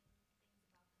speculation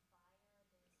about a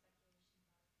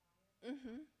fire.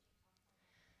 Mm-hmm. Could you talk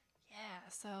more about that? Yeah,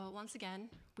 so once again,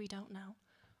 we don't know.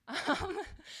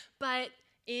 But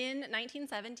in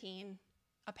 1917,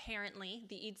 apparently,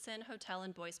 the Eidson Hotel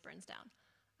in Boyce burns down.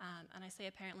 And I say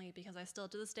apparently because I still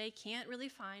to this day can't really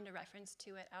find a reference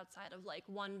to it outside of like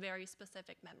one very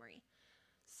specific memory.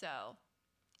 So,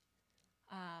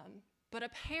 but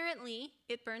apparently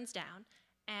it burns down,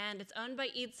 and it's owned by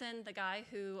Eidson, the guy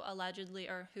who allegedly,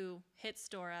 or who hits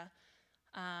Dora.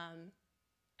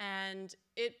 And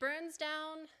it burns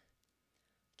down,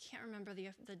 can't remember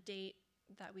the date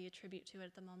that we attribute to it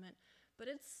at the moment, but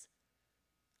it's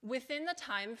within the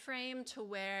time frame to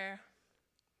where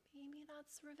maybe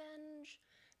that's revenge.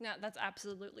 No, that's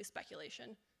absolutely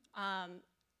speculation.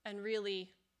 And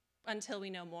really, until we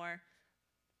know more,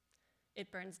 it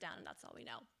burns down and that's all we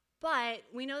know. But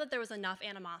we know that there was enough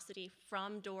animosity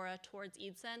from Dora towards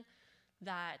Eidson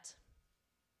that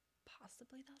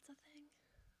possibly that's a thing.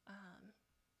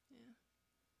 Yeah.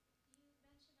 You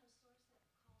mentioned a source that calls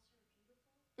her beautiful.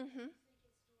 Mm-hmm. I think it's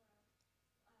Dora.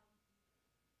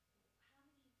 How many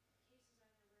cases are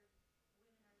there where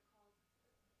women are called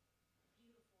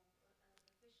beautiful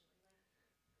officially? Like,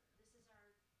 this is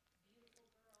our beautiful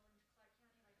girl in Clarke County.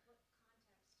 Like, what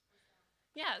context was that?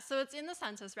 Yeah, so it's in the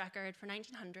census record for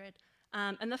 1900.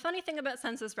 And the funny thing about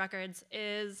census records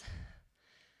is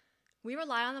we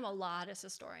rely on them a lot as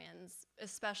historians,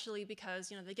 especially because,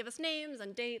 they give us names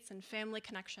and dates and family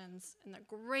connections, and they're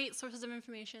great sources of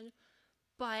information.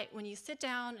 But when you sit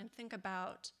down and think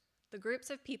about the groups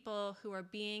of people who are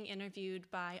being interviewed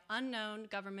by unknown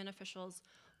government officials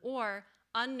or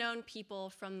unknown people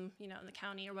from, the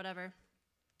county or whatever,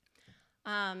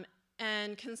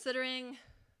 and considering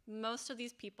most of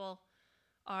these people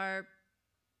are,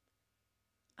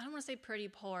 I don't want to say pretty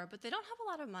poor, but they don't have a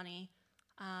lot of money.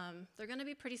 They're going to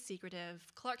be pretty secretive.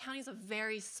 Clarke County is a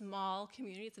very small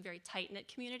community. It's a very tight-knit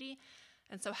community.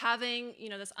 And so having,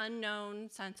 this unknown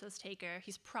census taker,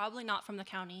 he's probably not from the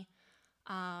county,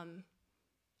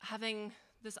 having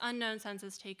this unknown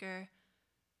census taker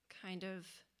kind of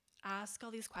ask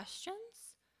all these questions,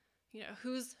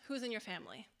 who's in your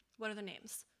family? What are their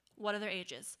names? What are their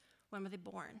ages? When were they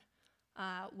born?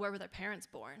 Where were their parents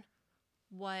born?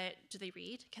 What do they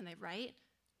read? Can they write?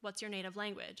 What's your native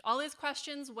language? All these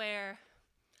questions where,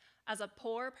 as a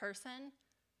poor person,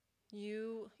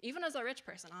 even as a rich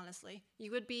person, honestly,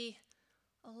 you would be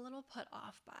a little put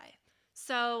off by.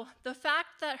 So the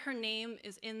fact that her name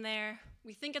is in there,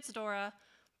 we think it's Dora,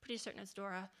 pretty certain it's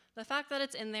Dora. The fact that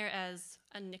it's in there as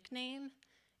a nickname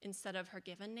instead of her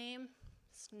given name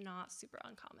is not super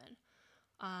uncommon.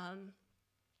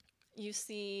 You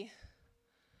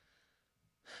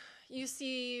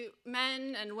see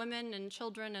men and women and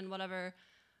children and whatever,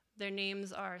 their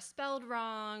names are spelled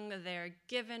wrong, they're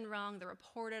given wrong, they're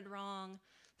reported wrong,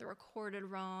 they're recorded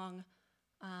wrong.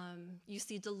 You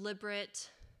see deliberate,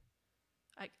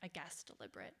 I guess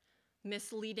deliberate,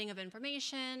 misleading of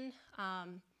information.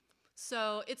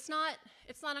 So it's not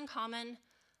uncommon.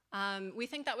 We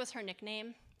think that was her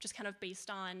nickname, just kind of based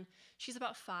on, she's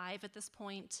about 5 at this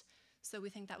point, so we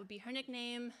think that would be her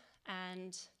nickname,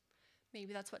 and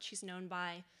maybe that's what she's known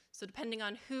by. So depending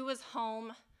on who was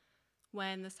home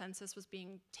when the census was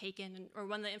being taken, or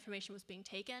when the information was being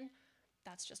taken,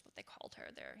 that's just what they called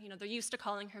her. They're used to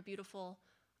calling her beautiful,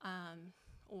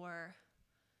 or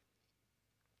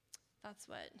that's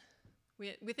what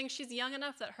we think she's young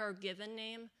enough that her given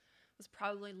name was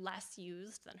probably less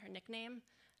used than her nickname,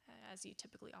 as you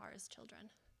typically are as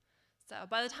children. So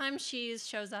by the time she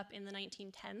shows up in the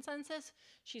 1910 census,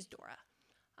 she's Dora.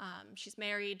 She's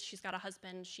married, she's got a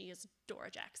husband, she is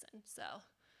Dora Jackson. So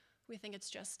we think it's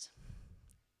just,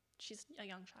 she's a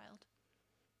young child.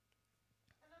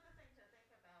 Another thing to think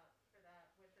about for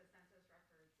that with the census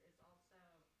records is also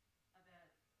that,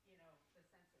 the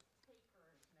census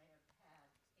takers may have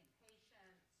had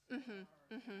impatience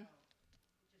or,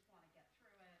 just want to get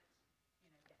through it,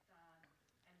 get done,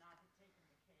 and not have taken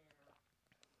the care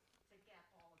to get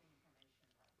all of the information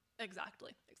right.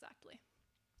 Exactly.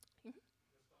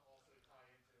 Just to also tie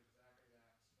into exactly that,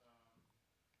 personal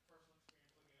experience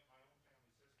looking at my own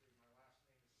family's history, my last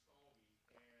name is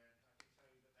Stalvey, and I can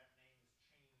tell you that name has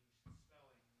changed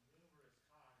spelling numerous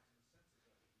times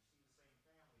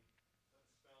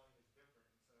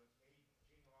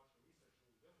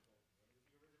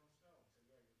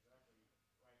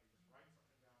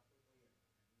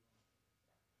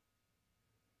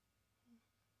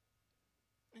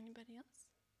Anybody else?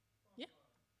 From, Yeah.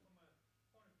 From a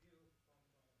point of view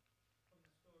from the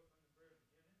story from the very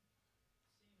beginning,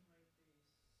 seemed like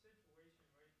the situation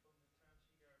right from the time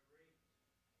she got raped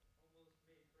almost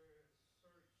made her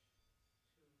search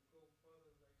to go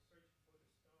further, like searching for the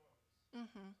stars.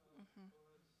 Mm-hmm. Because she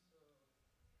didn't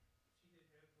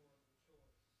have no other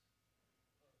choice.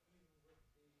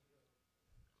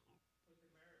 Even with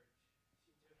the marriage,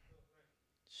 she just felt like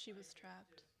She was life had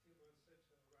trapped. just give her such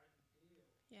a rotten deal.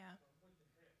 Yeah. What the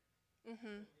heck?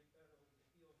 Mm-hmm. She'll get better over the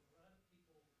hills. A lot of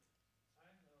people I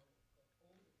know, older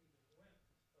people went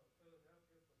to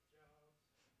Philadelphia for jobs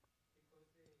because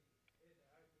they had the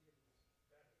idea it was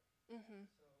better. Mm-hmm.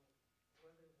 So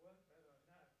whether it was better or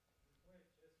not, we went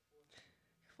just for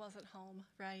Wasn't home,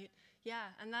 right?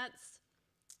 Yeah, and that's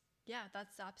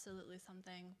absolutely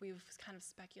something we've kind of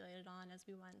speculated on as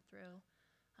we went through.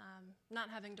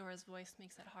 Not having Dora's voice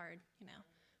makes it hard,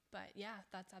 but yeah,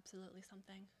 that's absolutely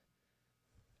something.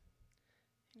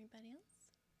 Anybody else?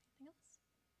 Anything else?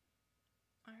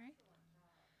 All right.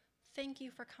 Thank you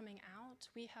for coming out.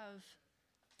 We have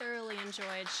thoroughly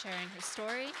enjoyed sharing her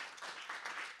story.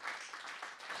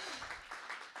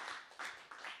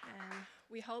 And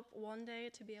we hope one day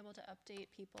to be able to update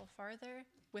people farther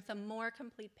with a more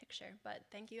complete picture. But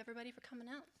thank you, everybody, for coming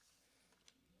out.